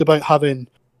talked about having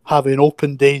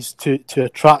open days to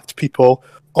attract people.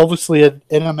 Obviously,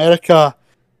 in America,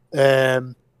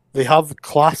 they have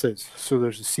classes. So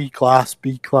there's a C class,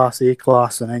 B class, A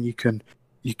class, and then you can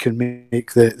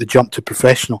make the jump to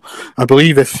professional. I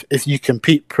believe if you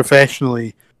compete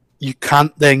professionally, you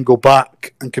can't then go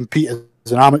back and compete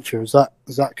as an amateur. Is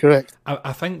that correct?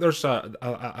 I think there's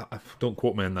don't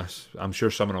quote me on this. I'm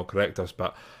sure someone will correct us,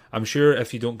 but I'm sure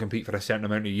if you don't compete for a certain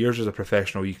amount of years as a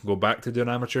professional, you can go back to doing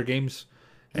amateur games.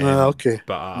 Okay.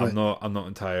 But I'm not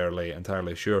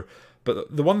entirely sure.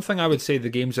 But the one thing I would say the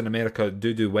games in America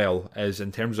do well is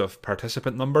in terms of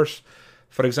participant numbers.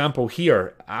 For example,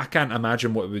 here, I can't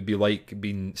imagine what it would be like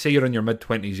being, say you're in your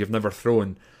mid-20s, you've never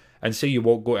thrown, and say you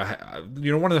won't go to,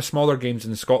 you know, one of the smaller games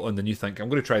in Scotland, and you think, I'm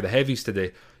going to try the heavies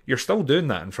today. You're still doing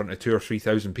that in front of 2,000 or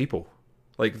 3,000 people.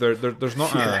 Like there's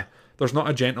not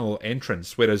a gentle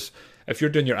entrance. Whereas if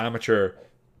you're doing your amateur,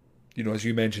 you know, as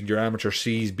you mentioned, your amateur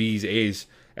C's, B's, A's,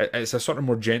 it's a sort of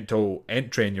more gentle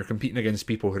entry, and you're competing against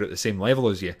people who are at the same level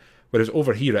as you. Whereas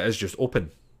over here, it is just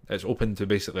open. It's open to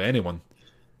basically anyone.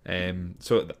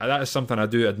 So that is something I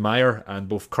do admire and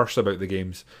both curse about the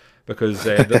games. Because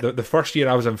the first year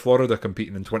I was in Florida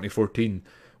competing in 2014,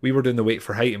 we were doing the weight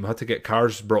for height, and we had to get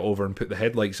cars brought over and put the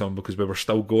headlights on because we were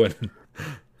still going.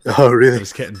 Oh, really? It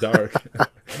was getting dark.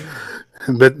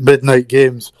 Midnight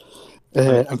games.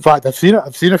 In fact, I've seen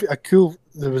a cool.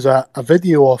 There was a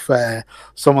video of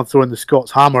someone throwing the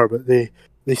Scots hammer, but they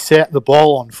set the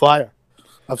ball on fire.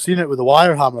 I've seen it with a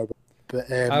wire hammer,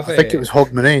 but I think it was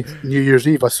Hogmanay, New Year's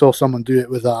Eve. I saw someone do it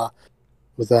with a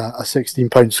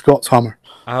 16-pound Scots hammer.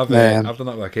 I've done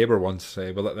that with a caber once.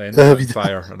 We lit the end on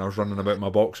fire, and I was running about my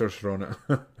boxers throwing it.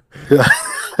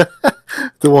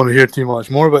 Don't want to hear too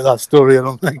much more about that story, I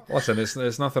don't think. Listen,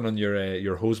 it's nothing on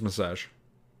your hose massage.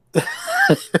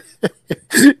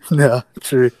 No,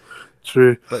 true.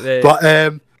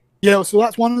 But yeah, so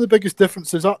that's one of the biggest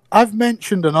differences. I've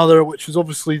mentioned another, which is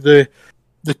obviously the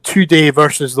 2-day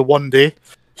versus the 1-day.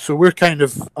 So we're kind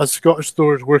of, as Scottish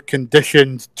throwers, we're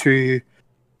conditioned to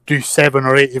do 7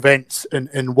 or 8 events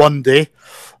in one day.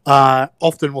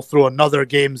 Often we'll throw another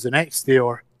games the next day,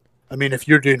 or I mean, if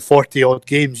you're doing 40 odd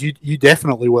games, you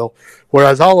definitely will.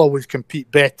 Whereas I'll always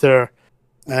compete better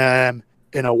in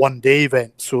a 1-day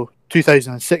event. So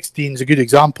 2016 is a good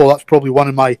example. That's probably one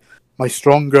of my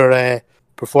stronger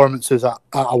performances at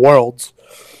a Worlds.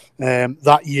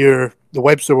 That year, the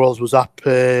Webster Worlds was up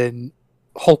in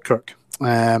Falkirk,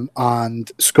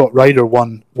 and Scott Ryder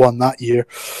won that year.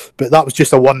 But that was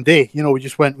just a one day. We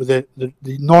just went with the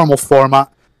normal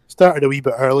format. Started a wee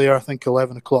bit earlier, I think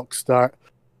 11 o'clock start,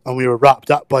 and we were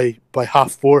wrapped up by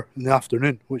 4:30 in the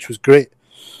afternoon, which was great.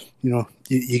 You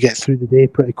get through the day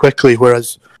pretty quickly,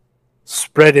 whereas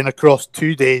spreading across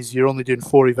 2 days, you're only doing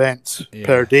 4 events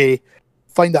per day.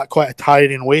 Find that quite a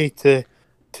tiring way to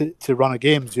run a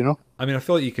games, I mean, I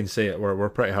feel like you can say it. We're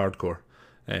pretty hardcore.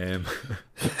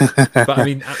 But I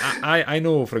mean, I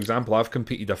know, for example, I've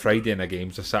competed a Friday in a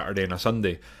games, a Saturday and a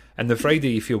Sunday. And the Friday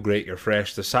you feel great, you're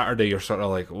fresh. The Saturday you're sort of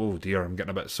like, oh dear, I'm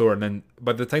getting a bit sore. And then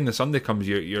by the time the Sunday comes,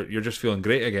 you're just feeling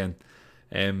great again.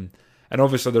 And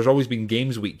obviously there's always been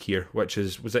games week here, which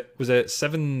is was it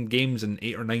 7 games in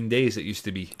 8 or 9 days? It used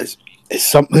to be. It's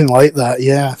something like that.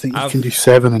 Yeah, I think you can do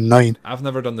 7 and 9. I've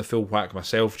never done the full whack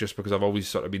myself, just because I've always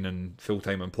sort of been in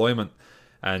full-time employment,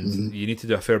 and you need to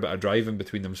do a fair bit of driving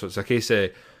between them. So it's a case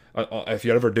of, if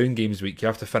you're ever doing games week, you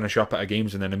have to finish up at a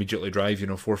games and then immediately drive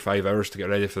 4 or 5 hours to get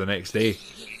ready for the next day,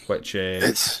 which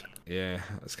it's kind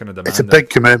of demanding. It's a big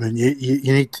commitment.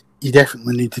 You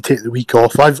definitely need to take the week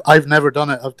off. I've never done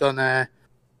it. I've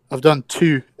done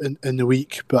 2 in the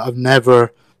week, but I've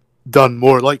never done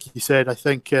more. Like you said, I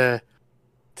think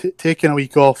taking a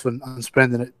week off and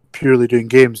spending it purely doing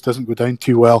games doesn't go down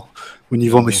too well when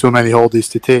you've only so many holidays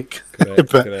to take.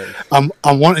 Correct, but correct.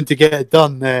 I'm wanting to get it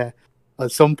done at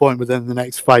some point within the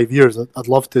next 5 years. I'd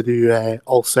love to do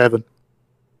all 7.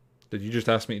 Did you just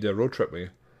ask me to do a road trip with you?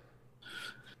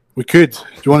 We could.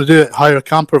 Do you want to do it? Hire a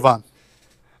camper van?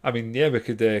 I mean, yeah, we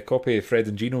could copy Fred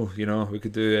and Gino, we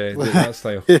could do that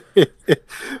style.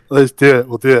 Let's do it.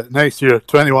 We'll do it next year,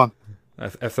 21.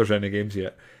 If there's any games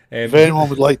yet. If anyone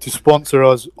would like to sponsor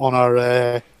us on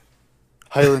our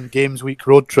Highland Games Week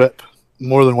road trip,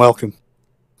 more than welcome.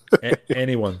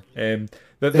 Anyone. The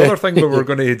other thing we were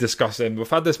going to discuss, we've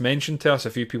had this mentioned to us,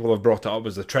 a few people have brought it up,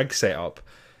 was the trig setup.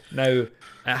 Now,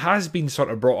 it has been sort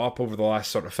of brought up over the last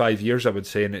sort of 5 years, I would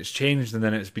say, and it's changed, and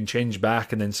then it's been changed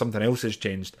back, and then something else has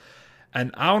changed.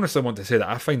 And I honestly want to say that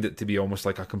I find it to be almost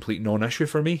like a complete non-issue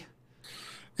for me.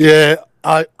 Yeah,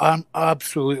 I'm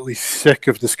absolutely sick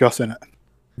of discussing it.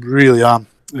 Really am.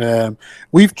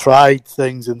 We've tried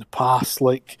things in the past,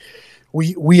 like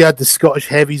we had the Scottish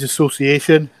Heavies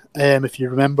Association, if you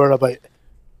remember, about,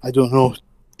 I don't know,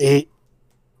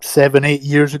 7, 8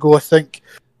 years ago, I think.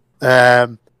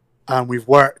 And we've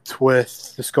worked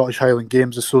with the Scottish Highland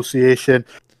Games Association.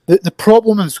 The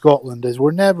problem in Scotland is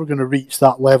we're never going to reach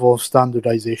that level of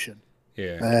standardisation.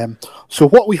 Yeah. So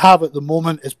what we have at the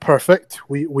moment is perfect.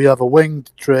 We have a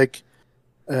winged trig,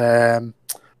 and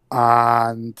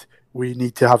we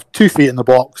need to have 2 feet in the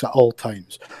box at all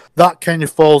times. That kind of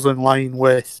falls in line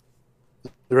with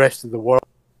the rest of the world.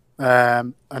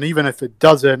 And even if it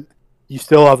doesn't, you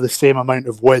still have the same amount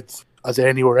of width as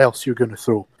anywhere else you're going to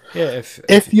throw. Yeah,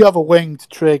 if you have a winged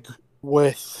trig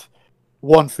with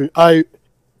 1 foot out,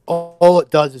 all it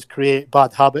does is create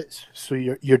bad habits. So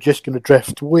you're just going to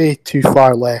drift way too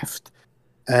far left,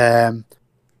 and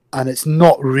it's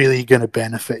not really going to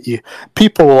benefit you.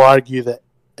 People will argue that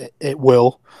it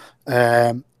will.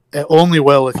 It only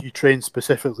will if you train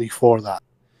specifically for that.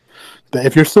 But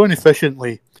if you're throwing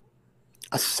efficiently,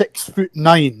 a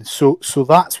 6'9", so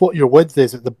that's what your width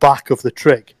is at the back of the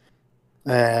trig.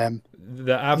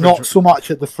 The average... Not so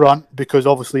much at the front, because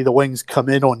obviously the wings come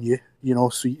in on you,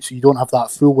 so you don't have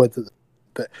that full width.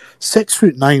 But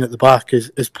 6'9" at the back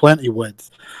is plenty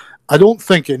width. I don't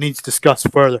think it needs discussed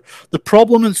further. The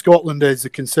problem in Scotland is the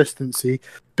consistency,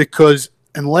 because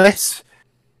unless,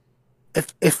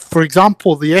 if for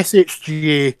example the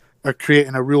SHGA are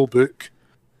creating a rule book,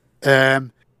 they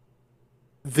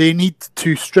need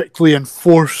to strictly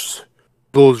enforce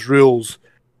those rules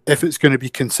if it's going to be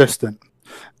consistent.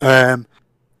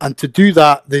 And to do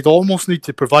that, they'd almost need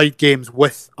to provide games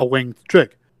with a winged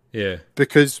trig. Yeah.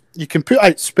 Because you can put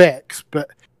out specs,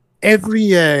 but every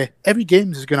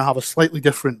game is going to have a slightly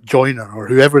different joiner or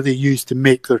whoever they use to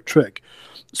make their trig.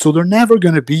 So they're never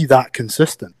going to be that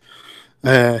consistent.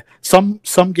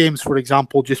 Some games, for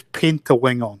example, just paint a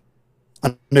wing on.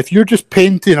 And if you're just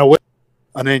painting a wing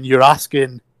and then you're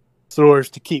asking throwers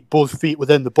to keep both feet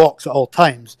within the box at all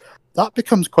times, that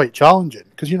becomes quite challenging,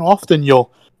 because often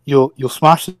you'll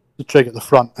smash the trig at the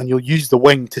front and you'll use the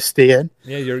wing to stay in.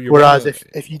 Yeah, you're whereas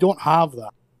if you don't have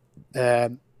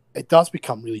that, it does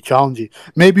become really challenging.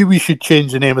 Maybe we should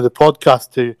change the name of the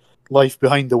podcast to Life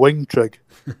Behind the Wing Trig.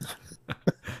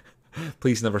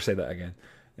 Please never say that again.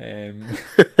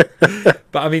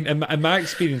 But I mean, in my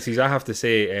experiences, I have to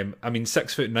say,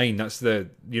 6'9", that's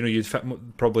you'd fit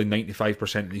probably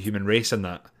 95% of the human race in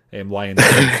that. lying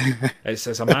down. It's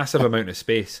a massive amount of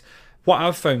space. What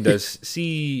I've found is,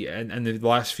 see, in the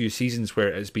last few seasons where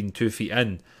it's been 2 feet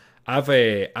in, I've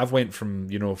went from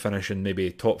finishing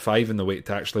maybe top 5 in the weight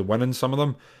to actually winning some of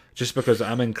them, just because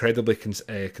I'm incredibly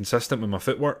consistent with my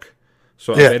footwork.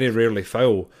 So I very rarely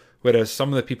foul. Whereas some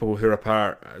of the people who are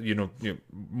apart,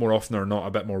 more often or not,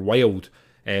 a bit more wild,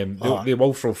 they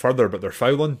will throw further, but they're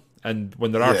fouling. And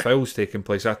when there are fouls taking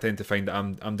place, I tend to find that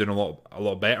I'm doing a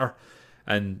lot better.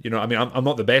 And I'm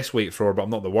not the best weight thrower, but I'm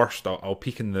not the worst. I'll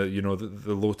peak in the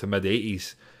the low to mid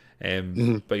 80s.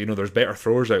 But there's better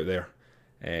throwers out there.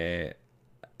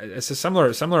 It's a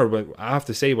similar. I have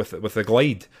to say with the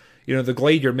glide. The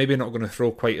glide, you're maybe not going to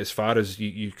throw quite as far as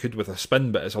you could with a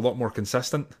spin, but it's a lot more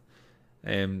consistent.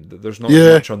 There's not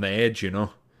as much on the edge,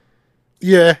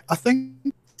 Yeah, I think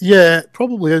it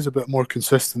probably is a bit more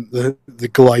consistent, the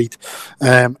glide,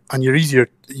 and you're easier.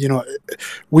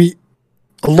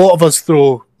 A lot of us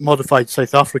throw modified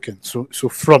South African, so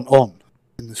front on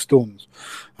in the stones.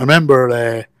 I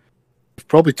remember we've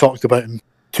probably talked about him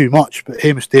too much, but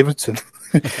Hamish Davidson,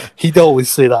 he'd always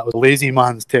say that was a lazy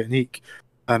man's technique,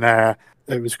 and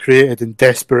it was created in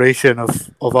desperation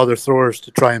of other throwers to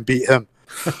try and beat him.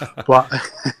 But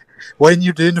when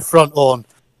you're doing the front on,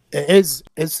 it's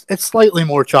slightly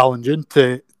more challenging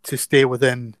to stay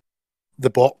within the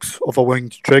box of a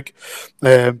winged trig,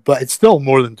 but it's still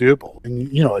more than doable. And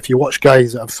if you watch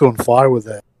guys that have thrown far with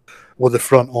the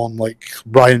front on, like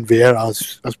Brian Vieira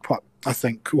has I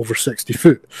think over 60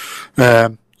 foot,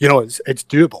 it's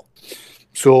doable.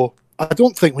 So I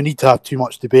don't think we need to have too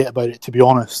much debate about it, to be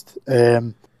honest. A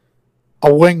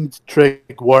winged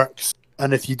trig works,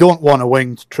 and if you don't want a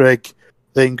winged trig,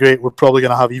 then great, we're probably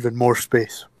going to have even more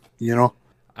space,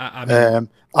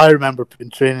 I remember putting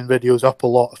training videos up a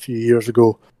lot a few years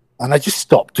ago, and I just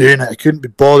stopped doing it. I couldn't be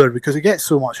bothered because it gets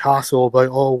so much hassle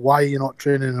about, why are you not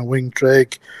training a wing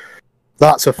trig?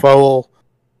 That's a foul.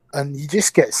 And you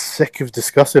just get sick of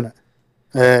discussing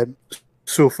it.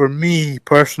 So for me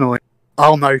personally,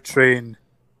 I'll now train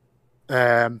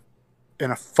in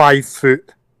a 5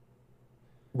 foot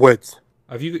width.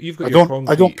 You've got your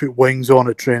concrete. I don't put wings on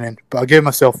at training, but I give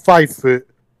myself 5 foot,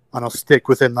 and I'll stick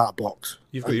within that box.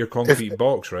 You've got your concrete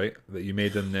box, right? That you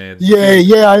made in the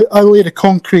I laid a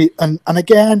concrete, and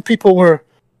again, people were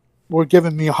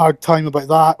giving me a hard time about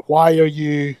that. Why are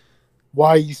you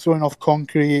throwing off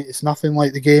concrete? It's nothing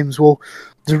like the games. Well,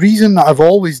 the reason that I've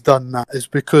always done that is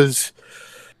because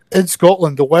in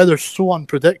Scotland the weather's so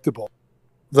unpredictable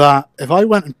that if I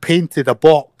went and painted a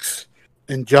box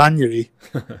in January,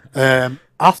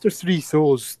 after 3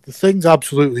 throws, the thing's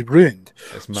absolutely ruined.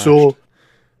 So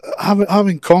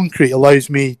having concrete allows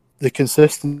me the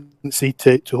consistency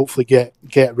to hopefully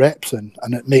get reps in,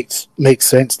 and it makes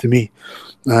sense to me.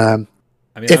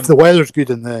 If the weather's good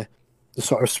in the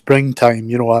sort of springtime,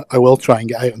 I will try and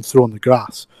get out and throw on the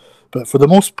grass. But for the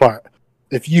most part,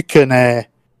 if you can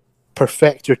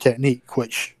perfect your technique,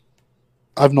 which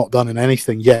I've not done in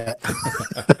anything yet,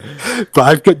 but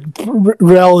I've got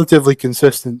relatively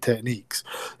consistent techniques,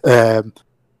 I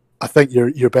think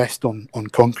you're best on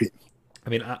concrete.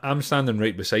 I'm standing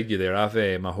right beside you there.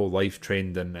 I've my whole life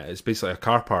trained in, it's basically a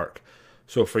car park.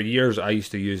 So for years I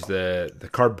used to use the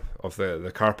curb of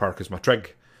the car park as my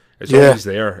trig. It's always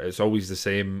there. It's always the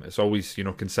same. It's always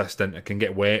consistent. It can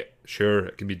get wet, sure.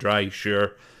 It can be dry,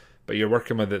 sure. But you're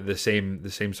working with the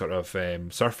same sort of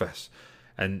surface.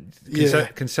 And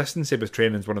consistency with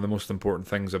training is one of the most important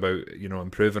things about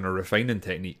improving or refining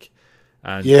technique.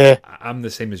 And I'm the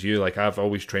same as you. Like, I've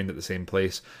always trained at the same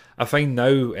place. I find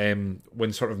now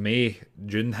when sort of May,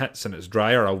 June hits and it's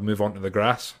drier, I'll move on to the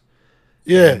grass.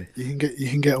 You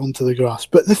can get onto the grass.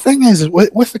 But the thing is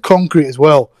with the concrete as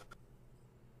well,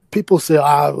 people say,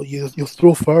 you'll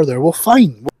throw further. Well,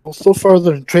 fine, we'll throw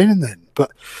further in training then.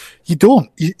 But you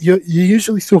don't. You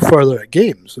usually throw further at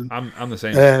games. And, I'm the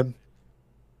same.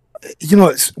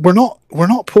 We're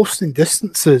not posting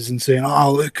distances and saying,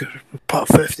 look, we put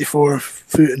 54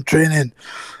 foot in training.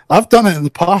 I've done it in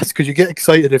the past because you get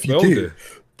excited if you do.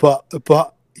 But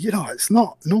it's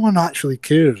not. No one actually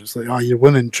cares. It's like, you're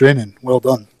winning training. Well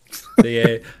done.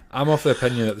 I'm of the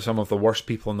opinion that some of the worst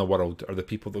people in the world are the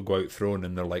people that go out throwing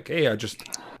and they're like, hey, I just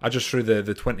threw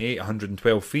the 28,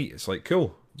 112 feet. It's like,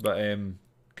 cool, but can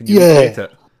you recreate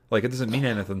it? Like, it doesn't mean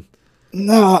anything.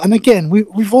 No, and again,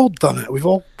 we've all done it. We've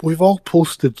all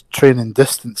posted training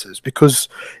distances because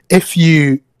if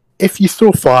you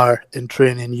throw far in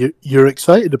training, you're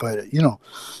excited about it,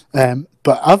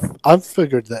 But I've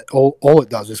figured that all it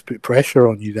does is put pressure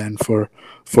on you then for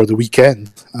the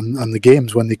weekend and the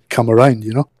games when they come around.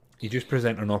 You just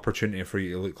present an opportunity for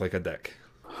you to look like a dick.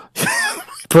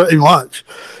 Pretty much.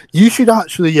 You should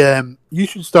actually, you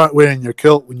should start wearing your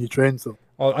kilt when you train, though.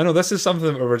 Well, I know this is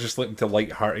something that we were just looking to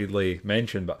light-heartedly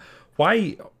mention, but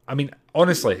why? I mean,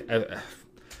 honestly,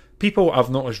 people I've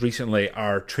noticed recently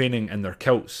are training in their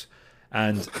kilts,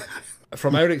 and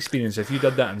from our experience, if you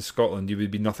did that in Scotland, you would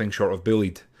be nothing short of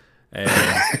bullied,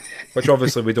 which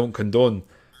obviously we don't condone.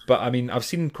 But I mean, I've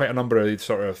seen quite a number of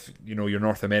sort of, your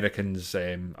North Americans.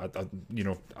 I'm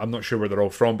not sure where they're all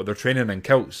from, but they're training in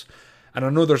kilts. And I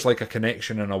know there's like a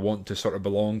connection and a want to sort of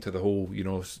belong to the whole,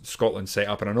 Scotland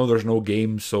setup. And I know there's no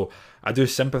games, so I do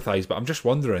sympathise. But I'm just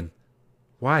wondering,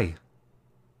 why?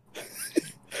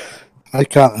 I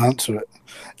can't answer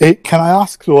it. Can I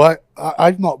ask though?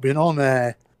 I've not been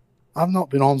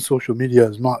on social media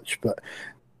as much, but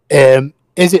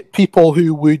is it people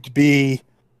who would be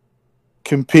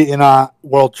competing at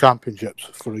World Championships,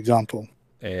 for example?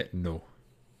 No,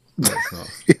 it's not.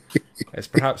 It's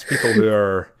perhaps people who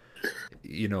are,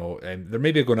 they're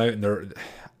maybe going out and they're.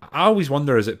 I always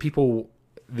wonder, is it people,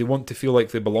 they want to feel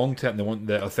like they belong to it and they want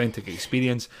the authentic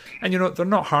experience, and they're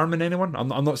not harming anyone.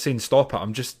 I'm not saying stop it.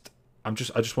 I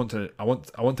just want to. I want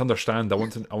to understand. I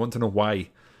want to know why.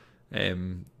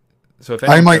 So if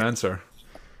anyone can answer,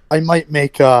 I might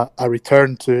make a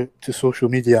return to social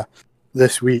media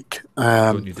this week.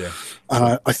 Don't you dare.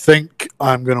 And I think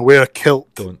I'm going to wear a kilt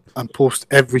Don't. and post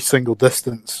every single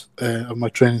distance of my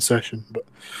training session. But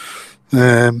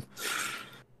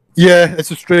yeah,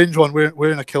 it's a strange one.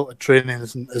 Wearing a kilt at training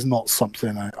is not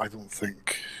something I don't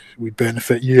think would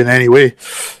benefit you in any way.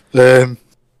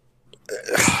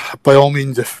 By all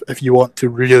means, if you want to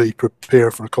really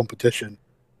prepare for a competition,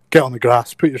 get on the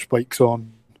grass, put your spikes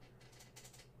on,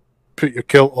 put your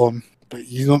kilt on, but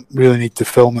you don't really need to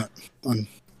film it and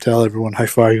tell everyone how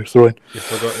far you're throwing. You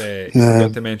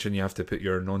forgot to mention you have to put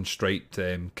your non-striped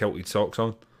kilted socks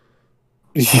on.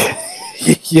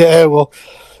 Yeah, well,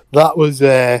 that was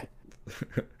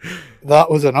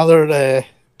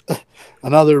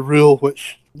another rule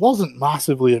which wasn't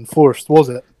massively enforced, was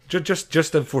it?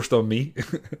 Just enforced on me.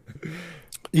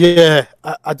 Yeah,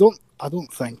 I don't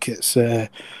think it's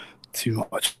too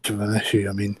much of an issue.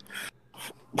 I mean,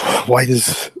 why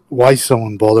is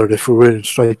someone bothered if we're wearing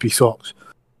stripy socks?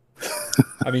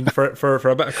 I mean, for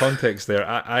a bit of context there,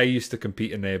 I used to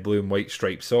compete in blue and white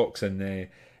striped socks, and it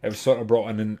was sort of brought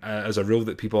in as a rule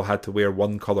that people had to wear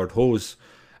one coloured hose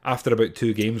after about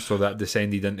 2 games, so that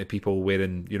descended into people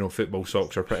wearing, football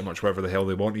socks or pretty much whatever the hell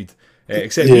they wanted.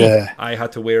 Except me, I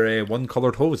had to wear one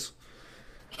coloured hose.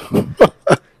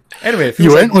 Anyway,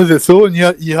 you went with it though, and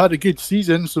you had a good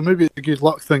season, so maybe it's a good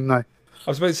luck thing now. I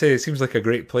was about to say, it seems like a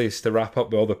great place to wrap up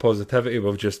with all the positivity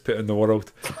we've just put in the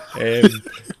world.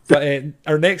 But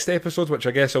our next episode, which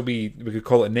I guess we could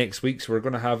call it next week, so we're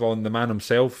going to have on the man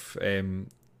himself,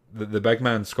 the big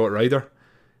man, Scott Ryder.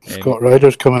 Scott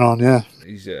Ryder's coming on, yeah.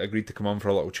 He's agreed to come on for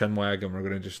a little chinwag, and we're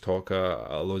going to just talk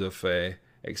a load of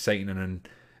exciting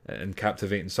and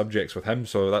captivating subjects with him,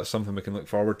 so that's something we can look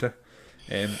forward to.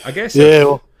 I guess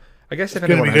if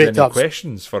anyone has any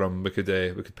questions for him, we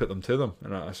could put them to them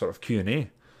in a sort of Q&A.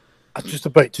 I was just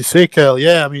about to say, Kyle,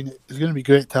 yeah, I mean, it's going to be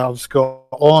great to have Scott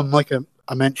on. Like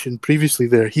I mentioned previously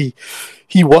there, he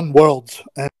won Worlds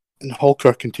in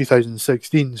Falkirk in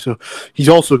 2016, so he's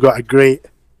also got a great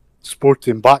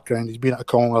sporting background. He's been at a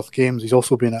Commonwealth Games. He's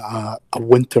also been at a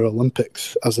Winter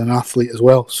Olympics as an athlete as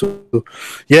well. So,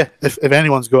 yeah, if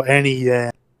anyone's got any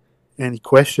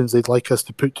questions they'd like us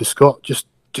to put to Scott, just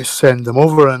send them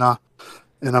over in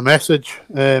a message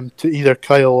to either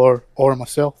Kyle or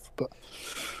myself. But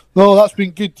no, that's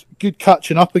been good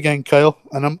catching up again, Kyle.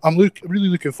 And I'm really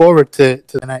looking forward to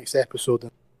the next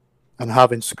episode and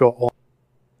having Scott on.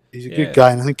 He's a good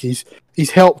guy, and I think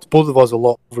he's helped both of us a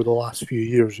lot over the last few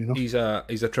years. He's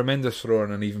a tremendous thrower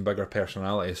and an even bigger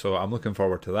personality, so I'm looking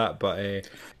forward to that. But I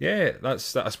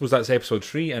suppose that's episode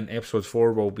 3, and episode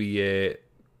 4 will be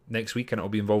next week, and it'll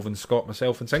be involving Scott,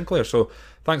 myself, and Sinclair. So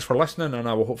thanks for listening, and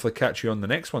I will hopefully catch you on the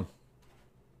next one.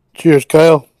 Cheers,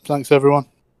 Kyle. Thanks, everyone.